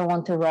 because I don't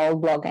want to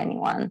roadblock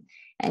anyone,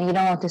 and you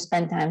don't want to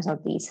spend time on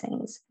these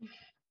things.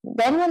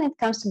 Then when it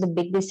comes to the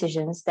big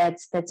decisions,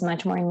 that's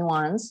much more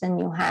nuanced, and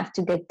you have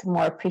to get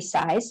more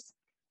precise,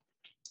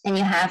 and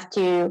you have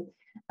to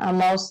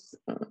most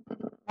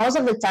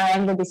of the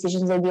time, the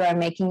decisions that you are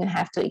making, you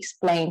have to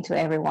explain to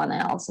everyone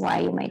else why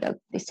you made those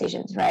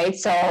decisions, right?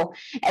 So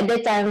at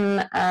that time,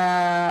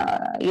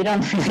 you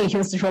don't really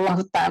use rule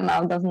of thumb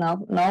out of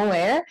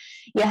nowhere.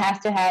 You have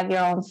to have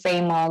your own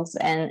frameworks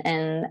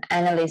and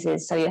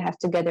analysis. So you have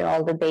to gather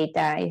all the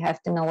data. You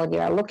have to know what you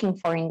are looking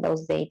for in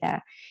those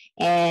data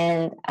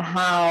and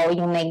how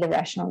you make the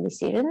rational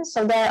decisions.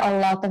 So there are a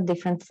lot of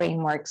different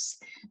frameworks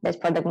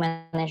that product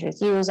managers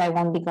use. I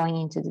won't be going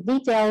into the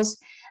details.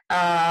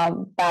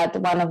 But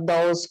one of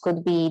those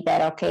could be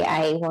that, okay,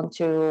 I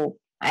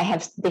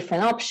have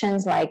different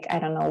options, like, I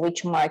don't know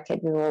which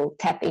market we will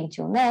tap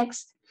into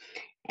next.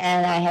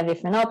 And I have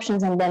different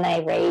options, and then I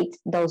rate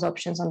those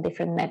options on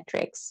different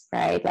metrics,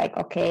 right? Like,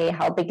 okay,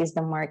 how big is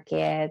the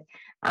market?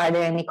 Are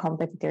there any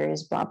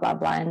competitors? Blah, blah,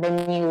 blah. And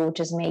then you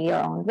just make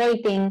your own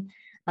rating.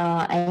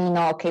 And you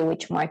know, okay,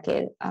 which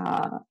market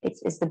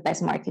is the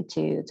best market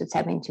to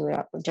tap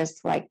into,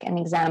 just like an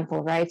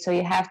example, right? So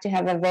you have to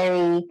have a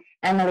very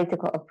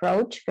analytical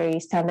approach, very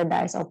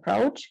standardized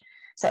approach.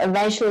 So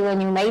eventually, when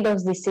you make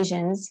those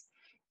decisions,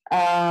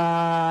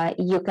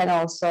 you can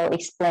also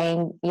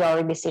explain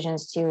your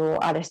decisions to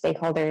other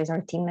stakeholders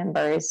or team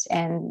members,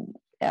 and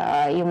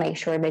you make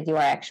sure that you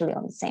are actually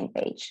on the same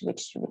page,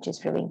 which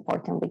is really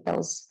important with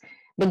those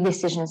big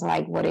decisions,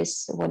 like what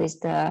is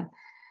the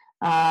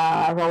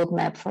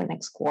roadmap for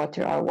next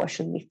quarter, or what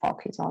should we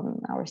focus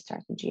on our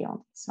strategy on.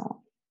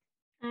 So,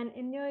 and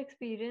in your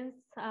experience,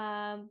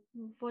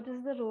 what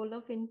is the role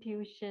of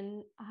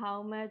intuition?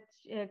 How much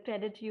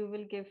credit you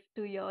will give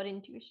to your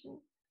intuition?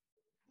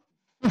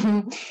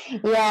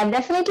 Yeah,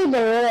 definitely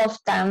the rule of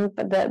thumb,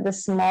 the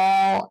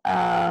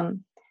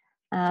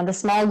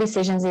small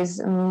decisions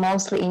is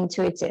mostly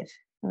intuitive,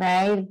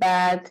 right?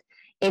 But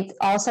it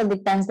also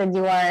depends that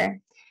you are,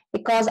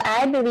 because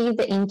I believe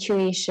the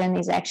intuition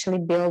is actually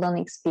built on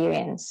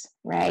experience,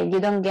 right? You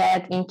don't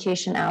get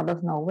intuition out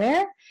of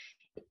nowhere.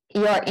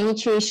 Your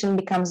intuition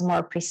becomes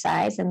more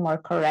precise and more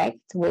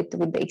correct with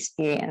the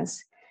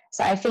experience.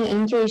 So I think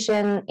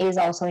intuition is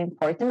also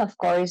important. Of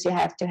course, you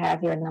have to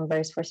have your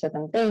numbers for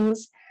certain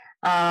things,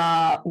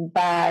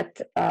 but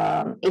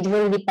it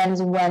really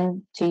depends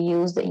when to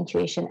use the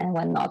intuition and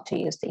when not to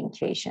use the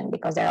intuition,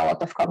 because there are a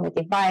lot of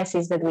cognitive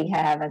biases that we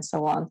have and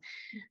so on,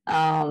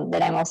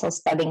 that I'm also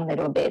studying a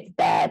little bit,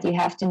 that you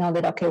have to know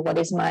that, okay, what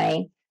is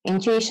my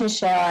intuition?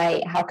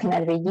 How can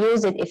I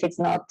reuse it if it's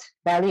not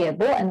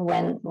valuable, and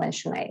when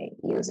should I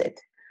use it?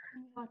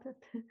 Got it.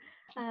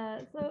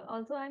 So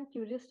also I'm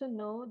curious to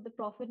know the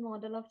profit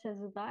model of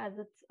Chezuba, as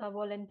it's a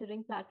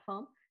volunteering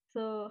platform.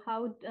 So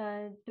how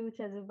do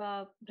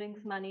Chezuba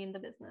brings money in the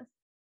business?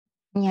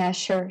 Yeah,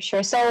 sure.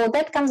 So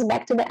that comes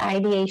back to the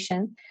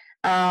ideation.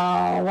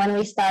 When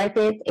we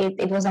started,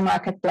 it was a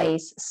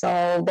marketplace.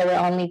 So there were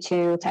only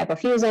two type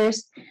of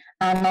users,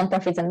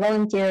 nonprofits and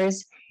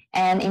volunteers.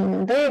 And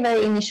in very,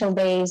 very initial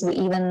days, we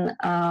even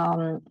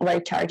were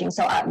charging.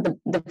 So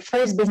the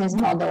first business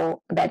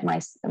model that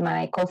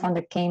my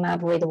co-founder came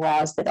up with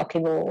was that, okay,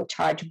 we'll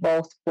charge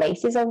both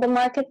places of the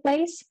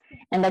marketplace,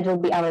 and that will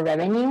be our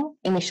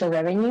initial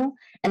revenue.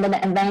 And then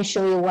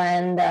eventually,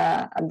 when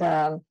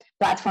the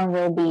platform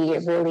will be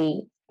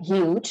really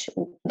huge,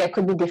 there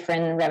could be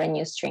different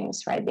revenue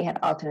streams, right? They have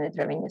alternate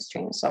revenue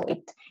streams. So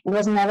it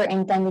was never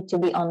intended to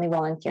be only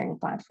volunteering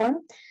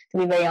platform. to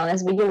be very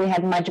honest with you. We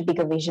had much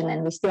bigger vision,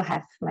 and we still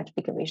have much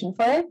bigger vision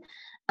for it.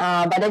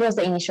 But that was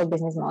the initial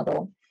business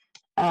model.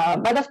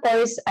 But of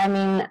course, I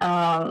mean,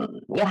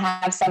 you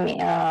have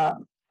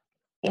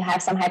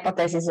some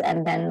hypotheses,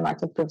 and then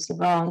market proves you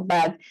wrong.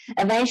 But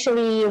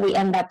eventually, we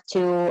end up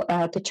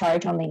to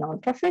charge only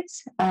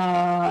nonprofits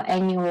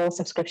annual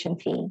subscription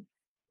fee.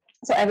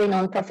 So every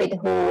nonprofit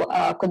who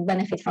could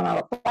benefit from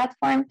our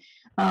platform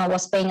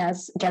was paying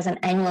us just an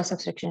annual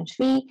subscription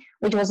fee,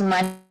 which was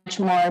much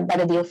more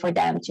better deal for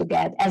them to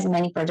get as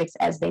many projects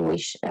as they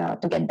wish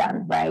to get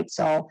done, right?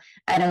 So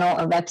I don't know,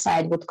 a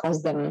website would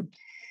cost them,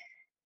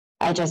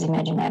 I just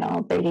imagine, I don't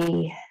know,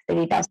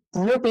 30,000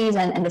 rupees,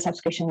 and the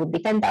subscription would be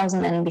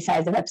 10,000. And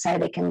besides the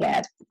website, they can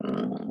get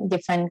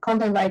different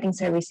content writing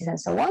services and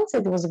so on. So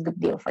it was a good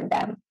deal for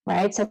them,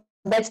 right? So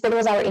that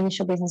was our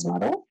initial business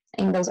model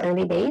in those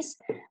early days.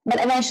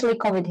 But eventually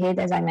COVID hit,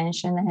 as I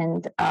mentioned,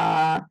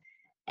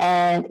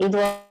 and it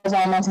was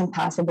almost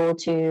impossible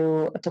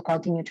to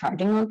continue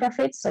charging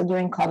nonprofits. So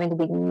during COVID,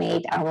 we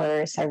made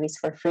our service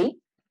for free.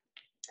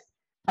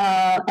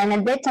 And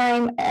at that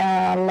time,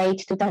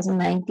 late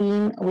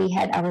 2019, we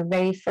had our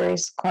very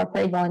first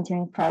corporate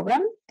volunteering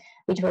program,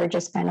 which we were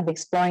just kind of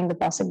exploring the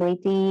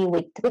possibility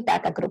with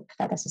Tata Group,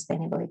 Tata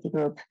Sustainability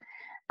Group.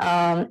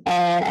 And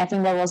I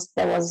think that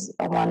was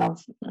one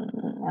of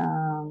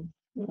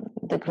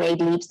the great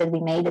leaps that we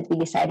made, that we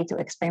decided to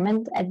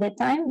experiment at that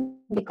time,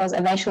 because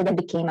eventually that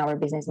became our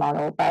business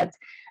model. But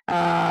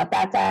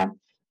Tata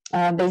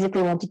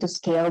basically wanted to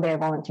scale their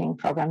volunteering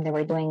program. They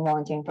were doing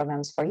volunteering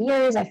programs for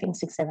years, I think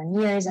 6-7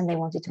 years, and they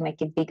wanted to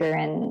make it bigger,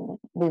 and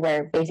we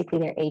were basically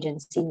their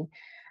agency.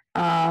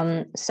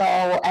 And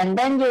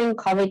then during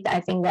COVID, I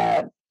think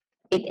that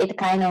it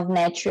kind of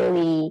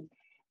naturally,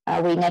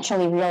 we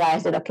naturally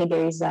realized that, okay,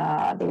 there is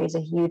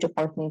a huge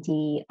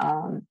opportunity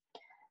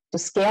to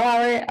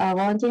scale our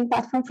volunteering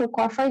platform for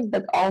corporates,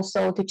 but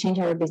also to change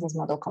our business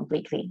model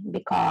completely,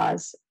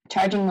 because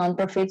charging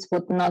nonprofits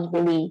would not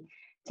really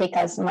take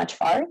us much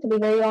far, to be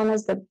very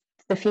honest.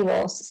 The fee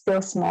was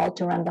still small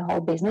to run the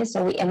whole business.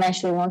 So we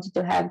eventually wanted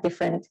to have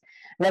different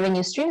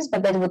revenue streams,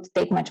 but that would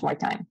take much more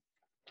time.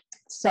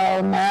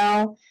 So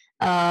now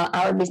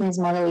our business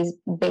model is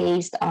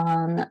based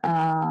on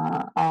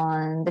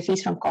the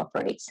fees from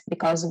corporates,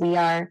 because we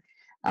are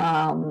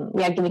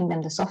giving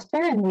them the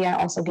software, and we are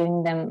also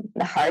giving them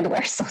the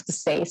hardware, so to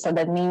say. So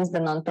that means the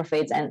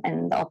nonprofits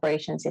and the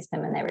operation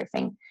system and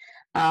everything.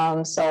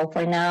 So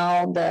for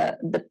now,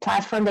 the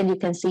platform that you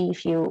can see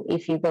if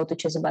you go to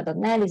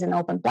chisuba.net is an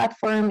open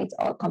platform. It's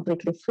all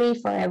completely free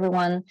for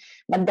everyone.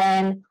 But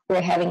then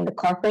we're having the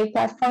corporate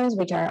platforms,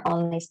 which are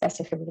only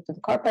specific to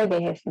the corporate.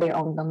 They have their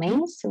own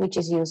domains, which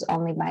is used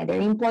only by their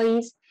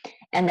employees,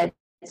 and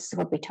that's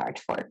what we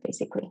charge for,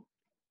 basically.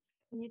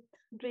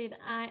 Great.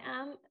 I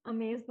am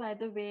amazed by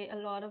the way a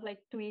lot of like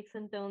tweaks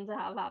and turns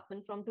have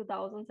happened from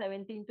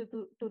 2017 to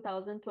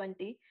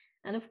 2020.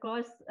 And of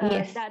course,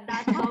 Yes.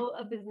 that's how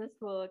a business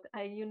works.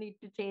 You need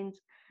to change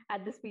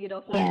at the speed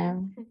of life. Yeah,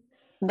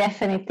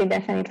 definitely.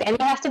 And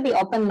you have to be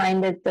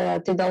open-minded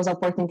to those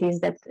opportunities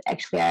that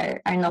actually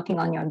are knocking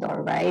on your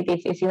door, right?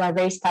 If you are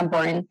very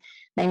stubborn,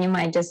 then you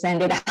might just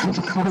end it up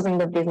closing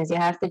the business. You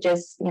have to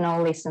just,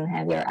 listen,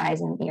 have your eyes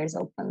and ears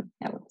open,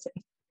 I would say.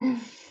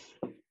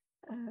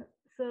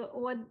 So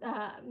what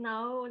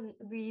now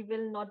we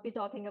will not be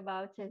talking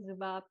about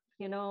Chisuba,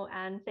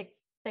 and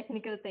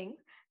technical things.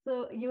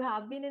 So you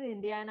have been in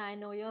India, and I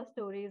know your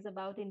stories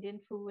about Indian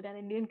food and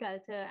Indian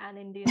culture and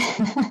Indian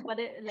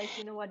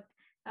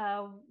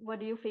what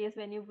do you face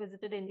when you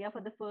visited India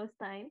for the first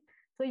time?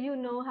 So you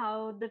know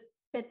how the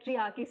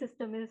patriarchy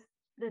system is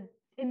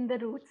in the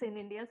roots in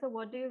India. So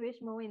what do you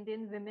wish more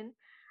Indian women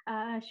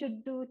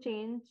should do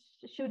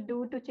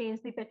to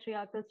change the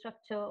patriarchal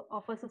structure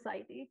of a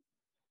society?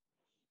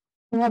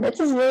 Yeah, that's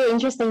a very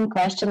interesting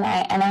question.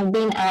 I've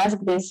been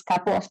asked this a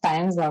couple of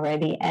times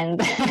already.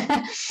 And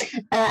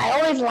I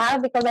always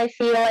laugh, because I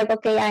feel like,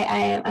 okay,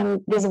 I'm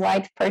this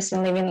white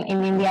person living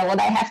in India. What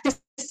I have to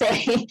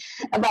say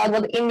about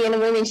what Indian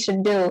women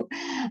should do.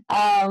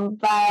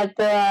 But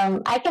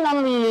I can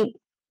only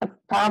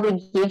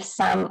probably give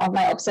some of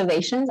my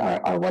observations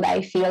or what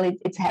I feel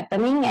it's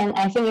happening. And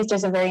I think it's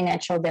just a very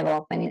natural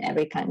development in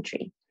every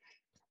country.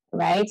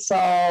 Right.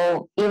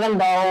 So even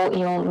though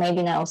you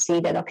maybe now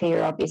see that, okay,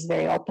 Europe is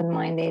very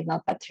open-minded,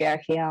 not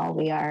patriarchal,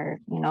 we are,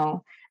 there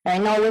are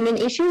no women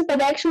issues,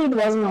 but actually it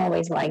wasn't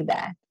always like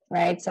that.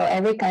 Right. So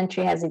every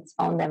country has its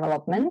own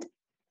development.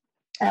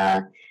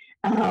 But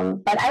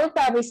I would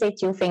probably say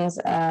two things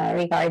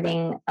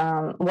regarding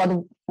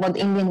what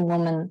Indian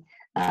women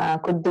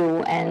could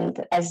do.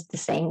 And as the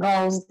saying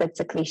goes,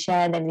 that's a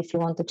cliche, that if you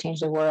want to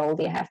change the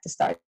world, you have to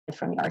start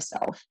from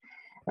yourself.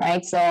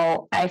 Right.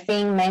 So I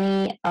think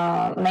many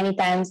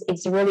times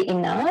it's really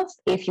enough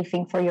if you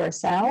think for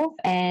yourself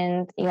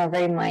and you are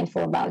very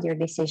mindful about your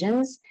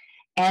decisions,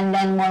 and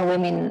then more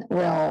women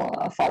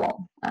will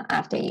follow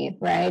after you.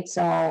 Right.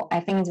 So I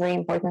think it's very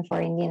important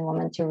for Indian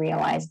women to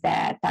realize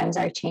that times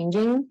are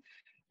changing,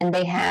 and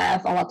they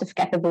have a lot of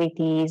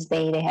capabilities.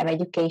 They have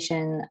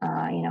education,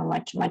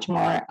 much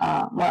more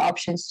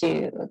options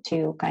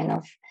to kind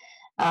of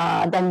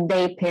than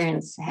their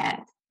parents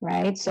had,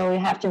 right? So you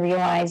have to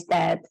realize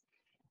that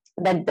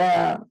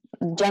the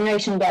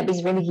generation gap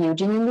is really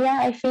huge in India,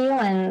 I feel,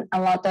 and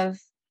a lot of,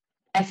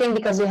 I think,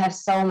 because you have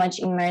so much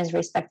immense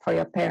respect for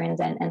your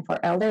parents and for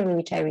elderly,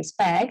 which I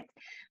respect,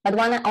 but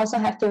one also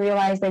have to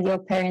realize that your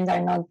parents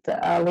are not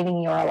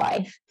living your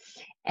life,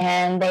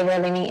 and they were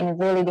living in a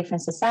really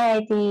different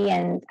society.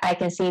 And I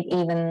can see it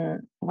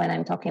even when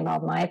I'm talking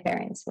about my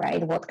parents,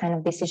 right? What kind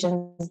of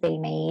decisions they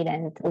made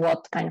and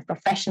what kind of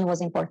profession was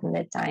important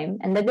at the time,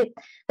 and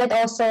that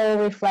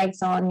also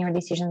reflects on your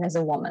decisions as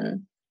a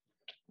woman.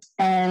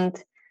 And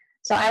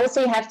so I would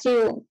say you have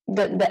to,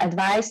 the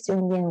advice to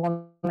Indian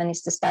women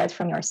is to start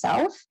from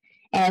yourself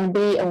and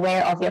be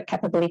aware of your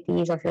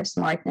capabilities, of your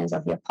smartness,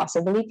 of your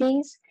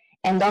possibilities,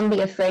 and don't be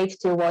afraid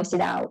to voice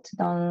it out.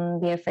 Don't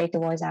be afraid to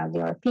voice out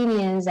your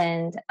opinions.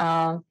 And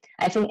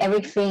I think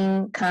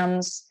everything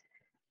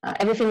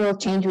will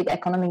change with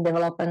economic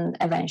development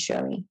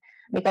eventually,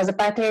 because the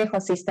patriarchal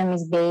system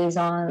is based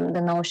on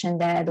the notion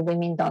that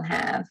women don't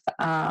have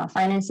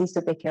finances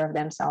to take care of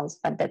themselves,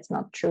 but that's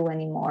not true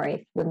anymore.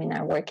 If women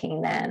are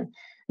working, then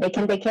they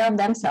can take care of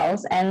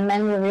themselves, and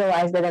men will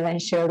realize that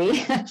eventually.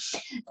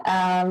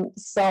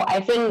 So I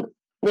think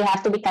we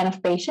have to be kind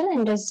of patient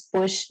and just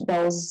push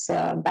those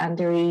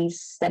boundaries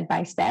step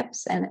by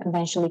steps, and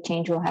eventually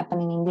change will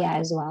happen in India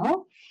as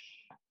well.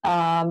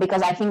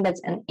 Because I think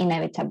that's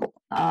inevitable.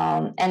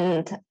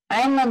 And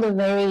I'm not a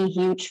very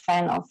huge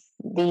fan of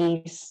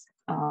these,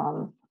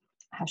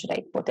 how should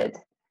I put it,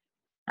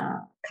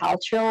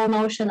 cultural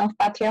notion of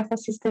patriarchal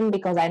system,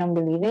 because I don't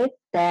believe it,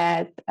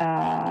 that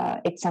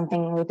it's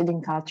something rooted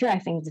in culture. I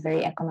think it's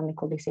very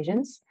economical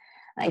decisions.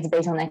 It's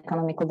based on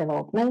economical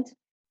development.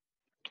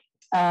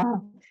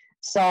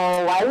 So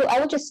I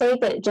would just say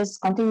that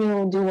just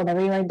continue do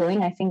whatever you are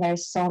doing. I think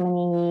there's so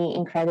many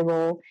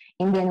incredible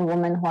Indian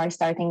women who are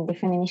starting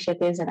different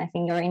initiatives, and I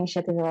think your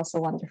initiative is also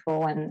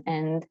wonderful.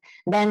 And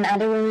then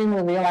other women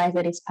will realize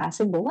that it's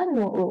possible, and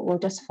will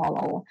just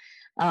follow.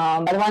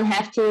 But one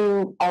have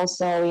to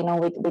also,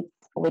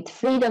 with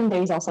freedom,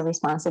 there is also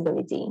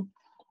responsibility,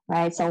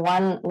 right? So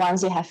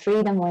once you have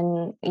freedom,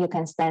 when you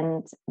can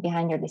stand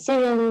behind your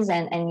decisions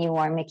and you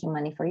are making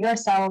money for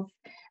yourself.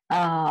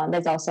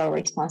 There's also a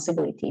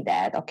responsibility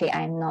that, okay,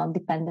 I'm not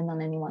dependent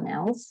on anyone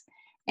else.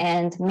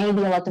 And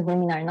maybe a lot of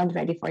women are not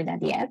ready for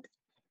that yet.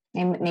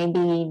 And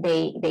maybe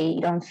they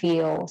don't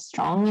feel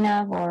strong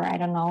enough, or I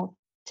don't know,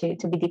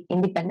 to be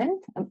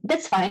independent.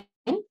 That's fine.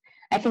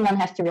 I think one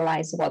has to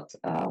realize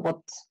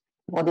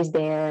what is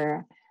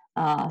their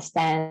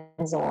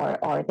stance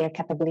or their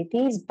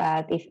capabilities.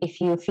 But if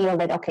you feel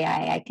that, okay,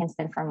 I can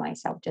stand for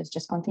myself,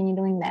 just continue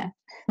doing that.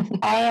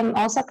 I am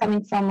also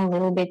coming from a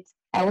little bit,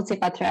 I would say,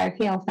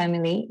 patriarchal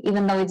family,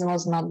 even though it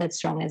was not that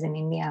strong as in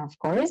India, of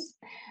course.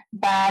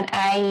 But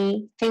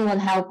I think what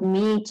helped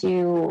me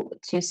to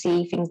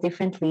see things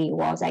differently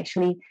was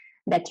actually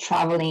that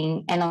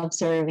traveling and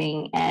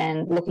observing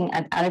and looking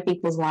at other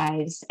people's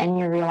lives, and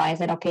you realize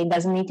that, okay, it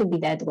doesn't need to be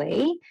that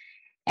way,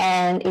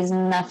 and is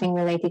nothing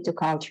related to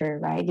culture,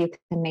 right? You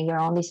can make your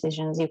own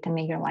decisions, you can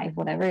make your life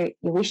whatever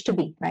you wish to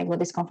be, right?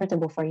 What is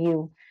comfortable for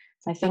you.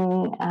 So I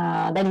think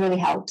that really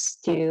helps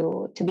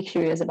to be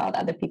curious about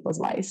other people's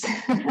lives.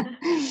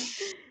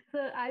 So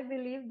I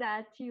believe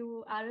that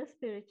you are a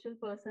spiritual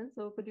person.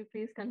 So could you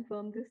please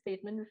confirm this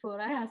statement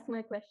before I ask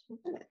my question?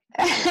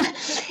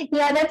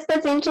 Yeah,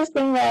 that's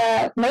interesting.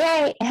 May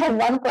I have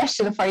one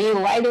question for you?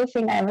 Why do you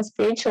think I'm a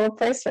spiritual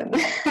person?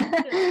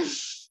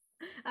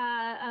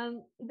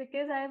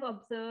 Because I've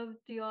observed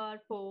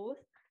your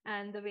post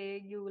and the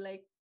way you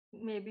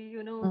maybe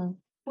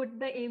put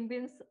the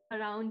ambience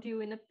around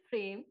you in a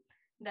frame.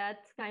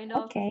 That's kind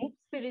of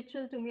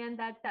spiritual to me, and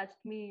that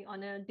touched me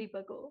on a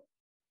deeper goal.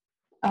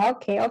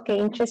 Okay,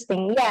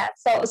 interesting. Yeah,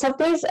 so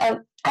please,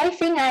 I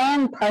think I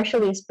am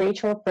partially a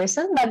spiritual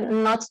person, but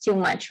not too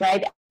much,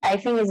 right? I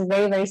think it's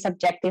very, very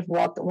subjective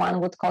what one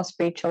would call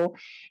spiritual,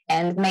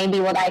 and maybe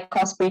what I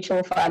call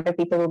spiritual for other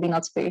people will be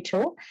not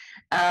spiritual.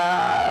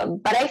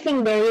 But I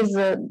think there is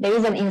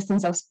an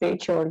instance of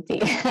spirituality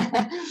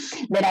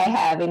that I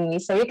have in me.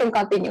 So you can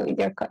continue with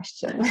your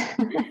question.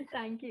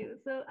 Thank you.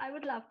 So I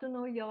would love to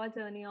know your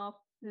journey of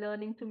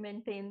learning to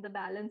maintain the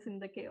balance in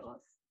the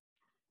chaos.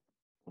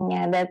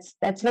 Yeah, that's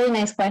a very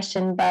nice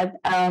question, but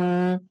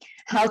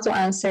how to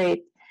answer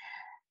it?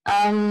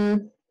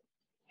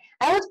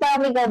 I would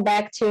probably go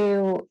back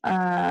to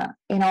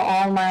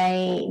all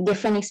my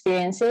different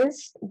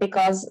experiences,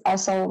 because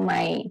also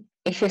my,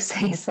 if you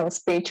say so,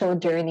 spiritual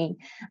journey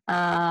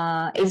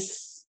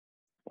is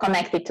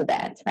connected to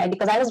that, right?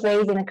 Because I was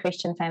raised in a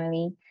Christian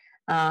family.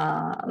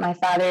 My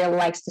father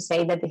likes to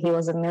say that he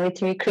was a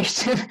military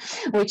Christian,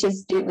 which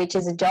is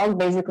a joke,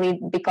 basically,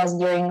 because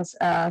during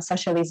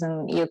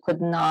socialism you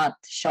could not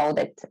show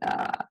that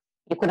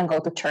you couldn't go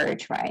to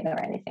church, right, or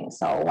anything.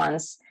 So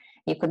once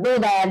you could do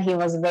that, he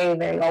was very,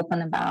 very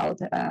open about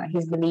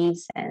his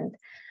beliefs and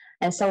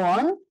so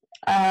on.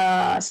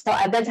 So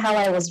that's how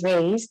I was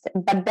raised.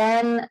 But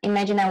then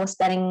imagine I was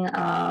studying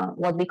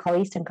what we call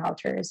Eastern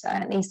cultures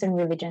and Eastern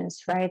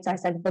religions, right? So I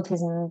studied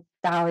Buddhism,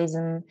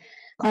 Taoism,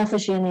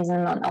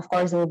 Confucianism, and of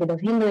course a little bit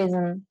of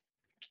Hinduism.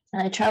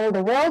 And I traveled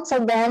the world.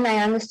 So then I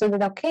understood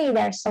that, okay,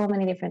 there are so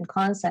many different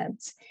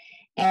concepts.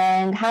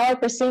 And how I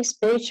perceive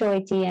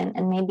spirituality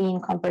and maybe in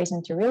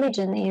comparison to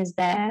religion is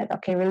that,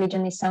 okay,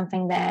 religion is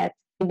something that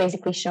you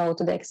basically show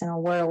to the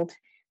external world,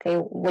 okay,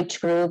 which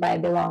group I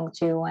belong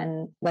to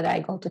and whether I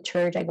go to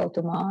church, I go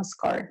to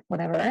mosque or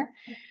whatever.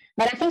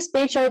 But I think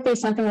spirituality is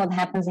something that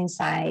happens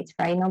inside,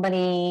 right?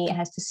 Nobody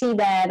has to see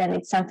that. And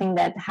it's something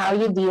that how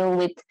you deal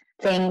with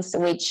things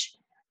which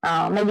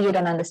maybe you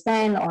don't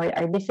understand or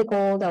are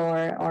difficult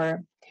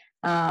or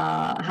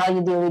how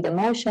you deal with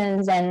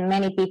emotions. And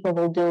many people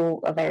will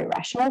do very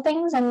rational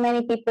things, and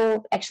many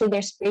people actually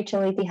their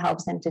spirituality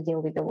helps them to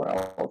deal with the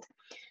world.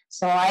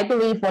 So I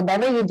believe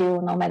whatever you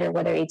do, no matter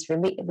whether it's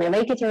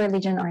related to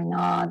religion or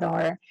not,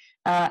 or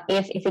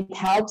if it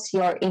helps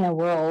your inner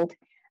world,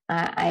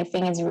 I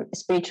think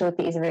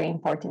spirituality is very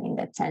important in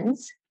that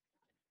sense.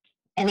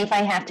 And if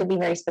I have to be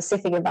very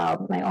specific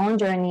about my own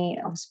journey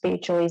of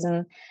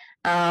spiritualism,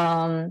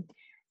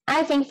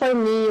 I think for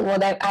me,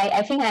 what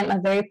I think I'm a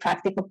very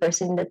practical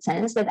person in that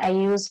sense that I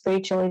use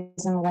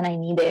spiritualism when I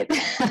need it.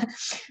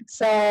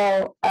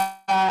 So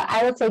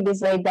I would say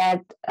this way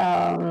that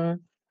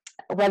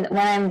when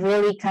I'm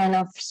really kind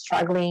of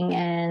struggling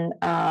and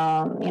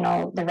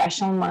the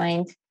rational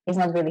mind is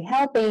not really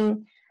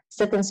helping,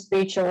 certain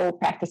spiritual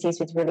practices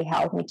which really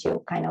help me to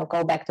kind of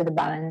go back to the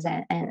balance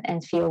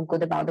and feel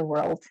good about the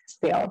world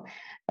still,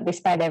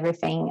 despite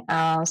everything.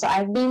 So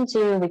I've been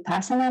to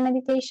Vipassana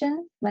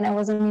meditation when I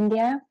was in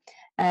India.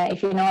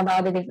 If you know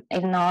about it,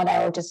 if not,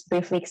 I will just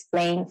briefly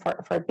explain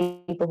for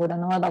people who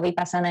don't know about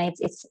Vipassana.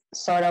 It's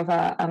sort of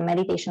a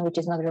meditation which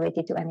is not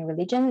related to any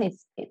religion.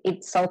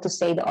 It's so to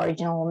say the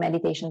original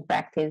meditation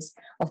practice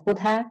of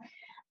Buddha.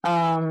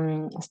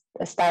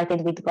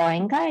 Started with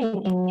Goenka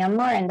in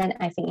Myanmar, and then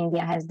I think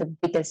India has the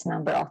biggest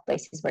number of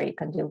places where you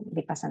can do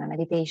Vipassana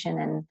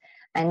meditation,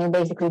 and you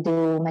basically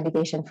do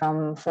meditation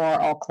from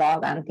 4 o'clock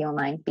until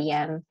 9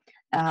 p.m.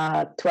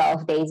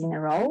 12 days in a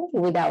row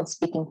without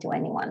speaking to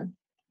anyone.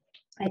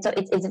 Right, so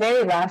it's a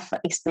very rough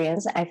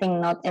experience. I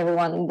think not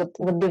everyone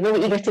would be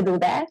really eager to do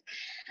that.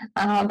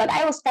 But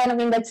I was kind of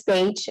in that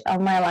stage of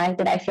my life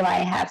that I feel I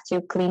have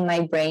to clean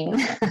my brain,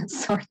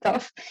 sort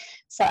of.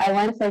 So I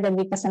went for the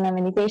Vipassana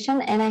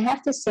meditation, and I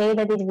have to say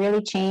that it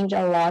really changed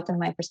a lot of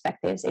my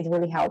perspectives. It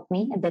really helped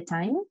me at the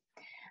time.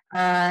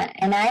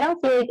 And I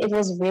don't feel it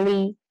was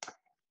really,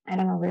 I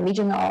don't know,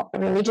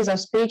 religious or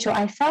spiritual.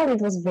 I felt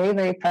it was very,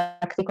 very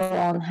practical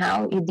on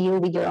how you deal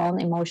with your own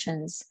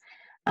emotions.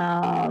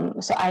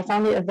 So I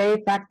found it a very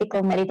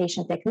practical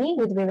meditation technique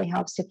that really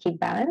helps to keep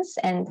balance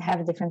and have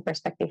a different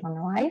perspective on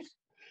life.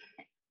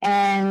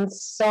 And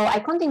so I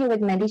continue with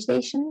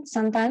meditation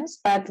sometimes,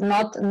 but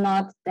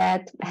not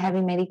that heavy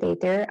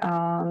meditator.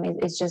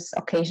 It's just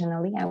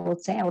occasionally, I would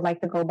say. I would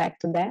like to go back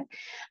to that.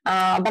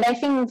 But I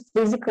think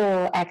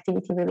physical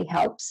activity really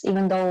helps,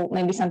 even though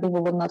maybe some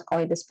people would not call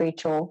it a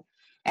spiritual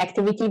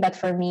activity, but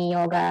for me,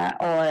 yoga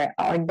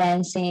or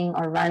dancing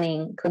or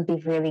running could be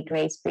really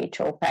great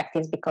spiritual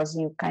practice because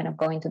you kind of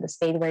go into the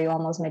state where you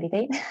almost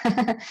meditate.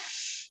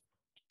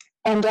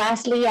 And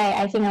lastly,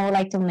 I think I would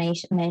like to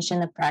mention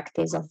the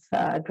practice of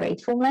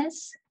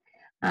gratefulness,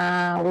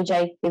 which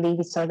I believe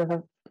is sort of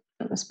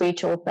a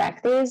spiritual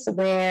practice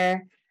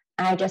where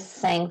I just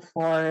thank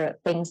for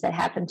things that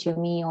happen to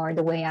me or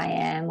the way I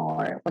am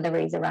or whatever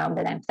is around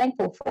that I'm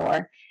thankful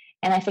for.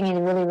 And I think it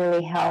really,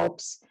 really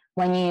helps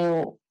when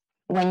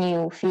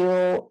you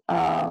feel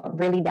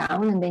really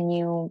down, and then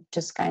you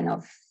just kind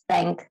of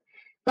thank,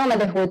 no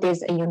matter who it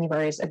is, a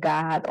universe, a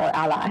God, or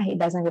Allah. It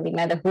doesn't really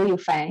matter who you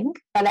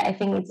thank, but I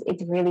think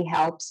it really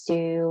helps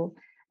to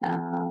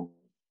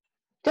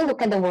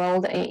look at the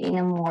world in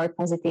a more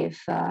positive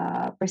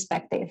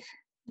perspective.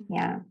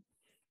 Yeah.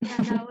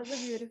 And that was a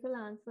beautiful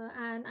answer.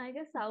 And I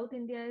guess South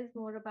India is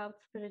more about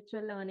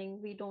spiritual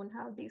learning. We don't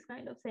have these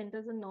kind of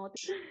centers in North.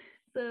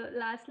 So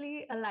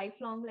lastly, a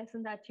lifelong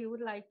lesson that you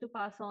would like to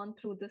pass on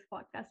through this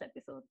podcast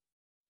episode.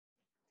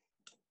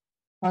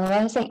 What was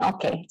I saying?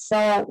 Okay,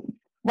 so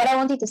what I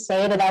wanted to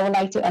say that I would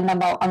like to end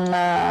about on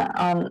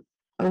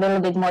a little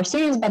bit more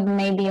serious, but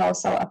maybe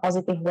also a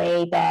positive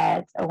way,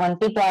 that when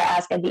people are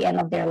asked at the end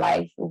of their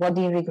life, what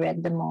do you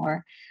regret the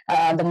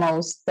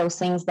most, those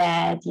things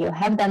that you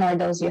have done or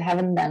those you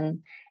haven't done,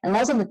 and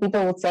most of the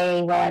people would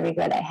say, well, I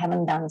regret I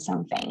haven't done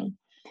something.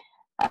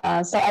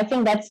 So I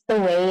think that's the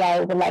way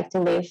I would like to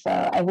live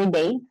every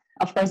day.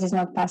 Of course, it's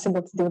not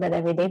possible to do that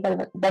every day,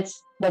 but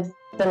that's the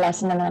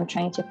lesson that I'm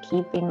trying to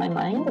keep in my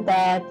mind,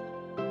 that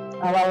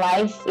our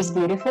life is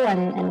beautiful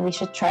and we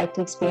should try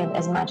to experience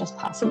as much as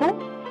possible.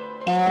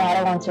 And I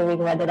don't want to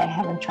regret that I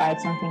haven't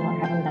tried something or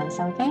haven't done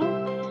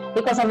something,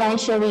 because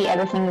eventually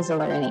everything is a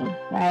learning,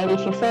 right?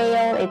 If you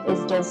fail, it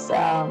is just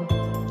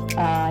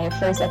your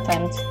first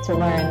attempt to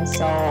learn.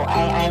 So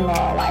I'm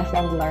a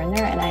lifelong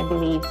learner, and I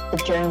believe the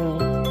journey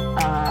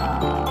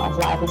of of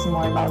life is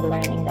more about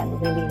learning than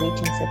really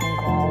reaching certain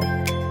goal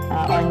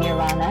or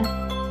nirvana.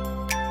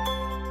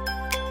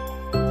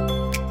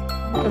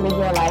 Live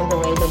your life the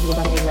way that you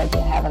don't regret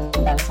you haven't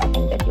done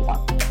something that you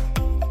want.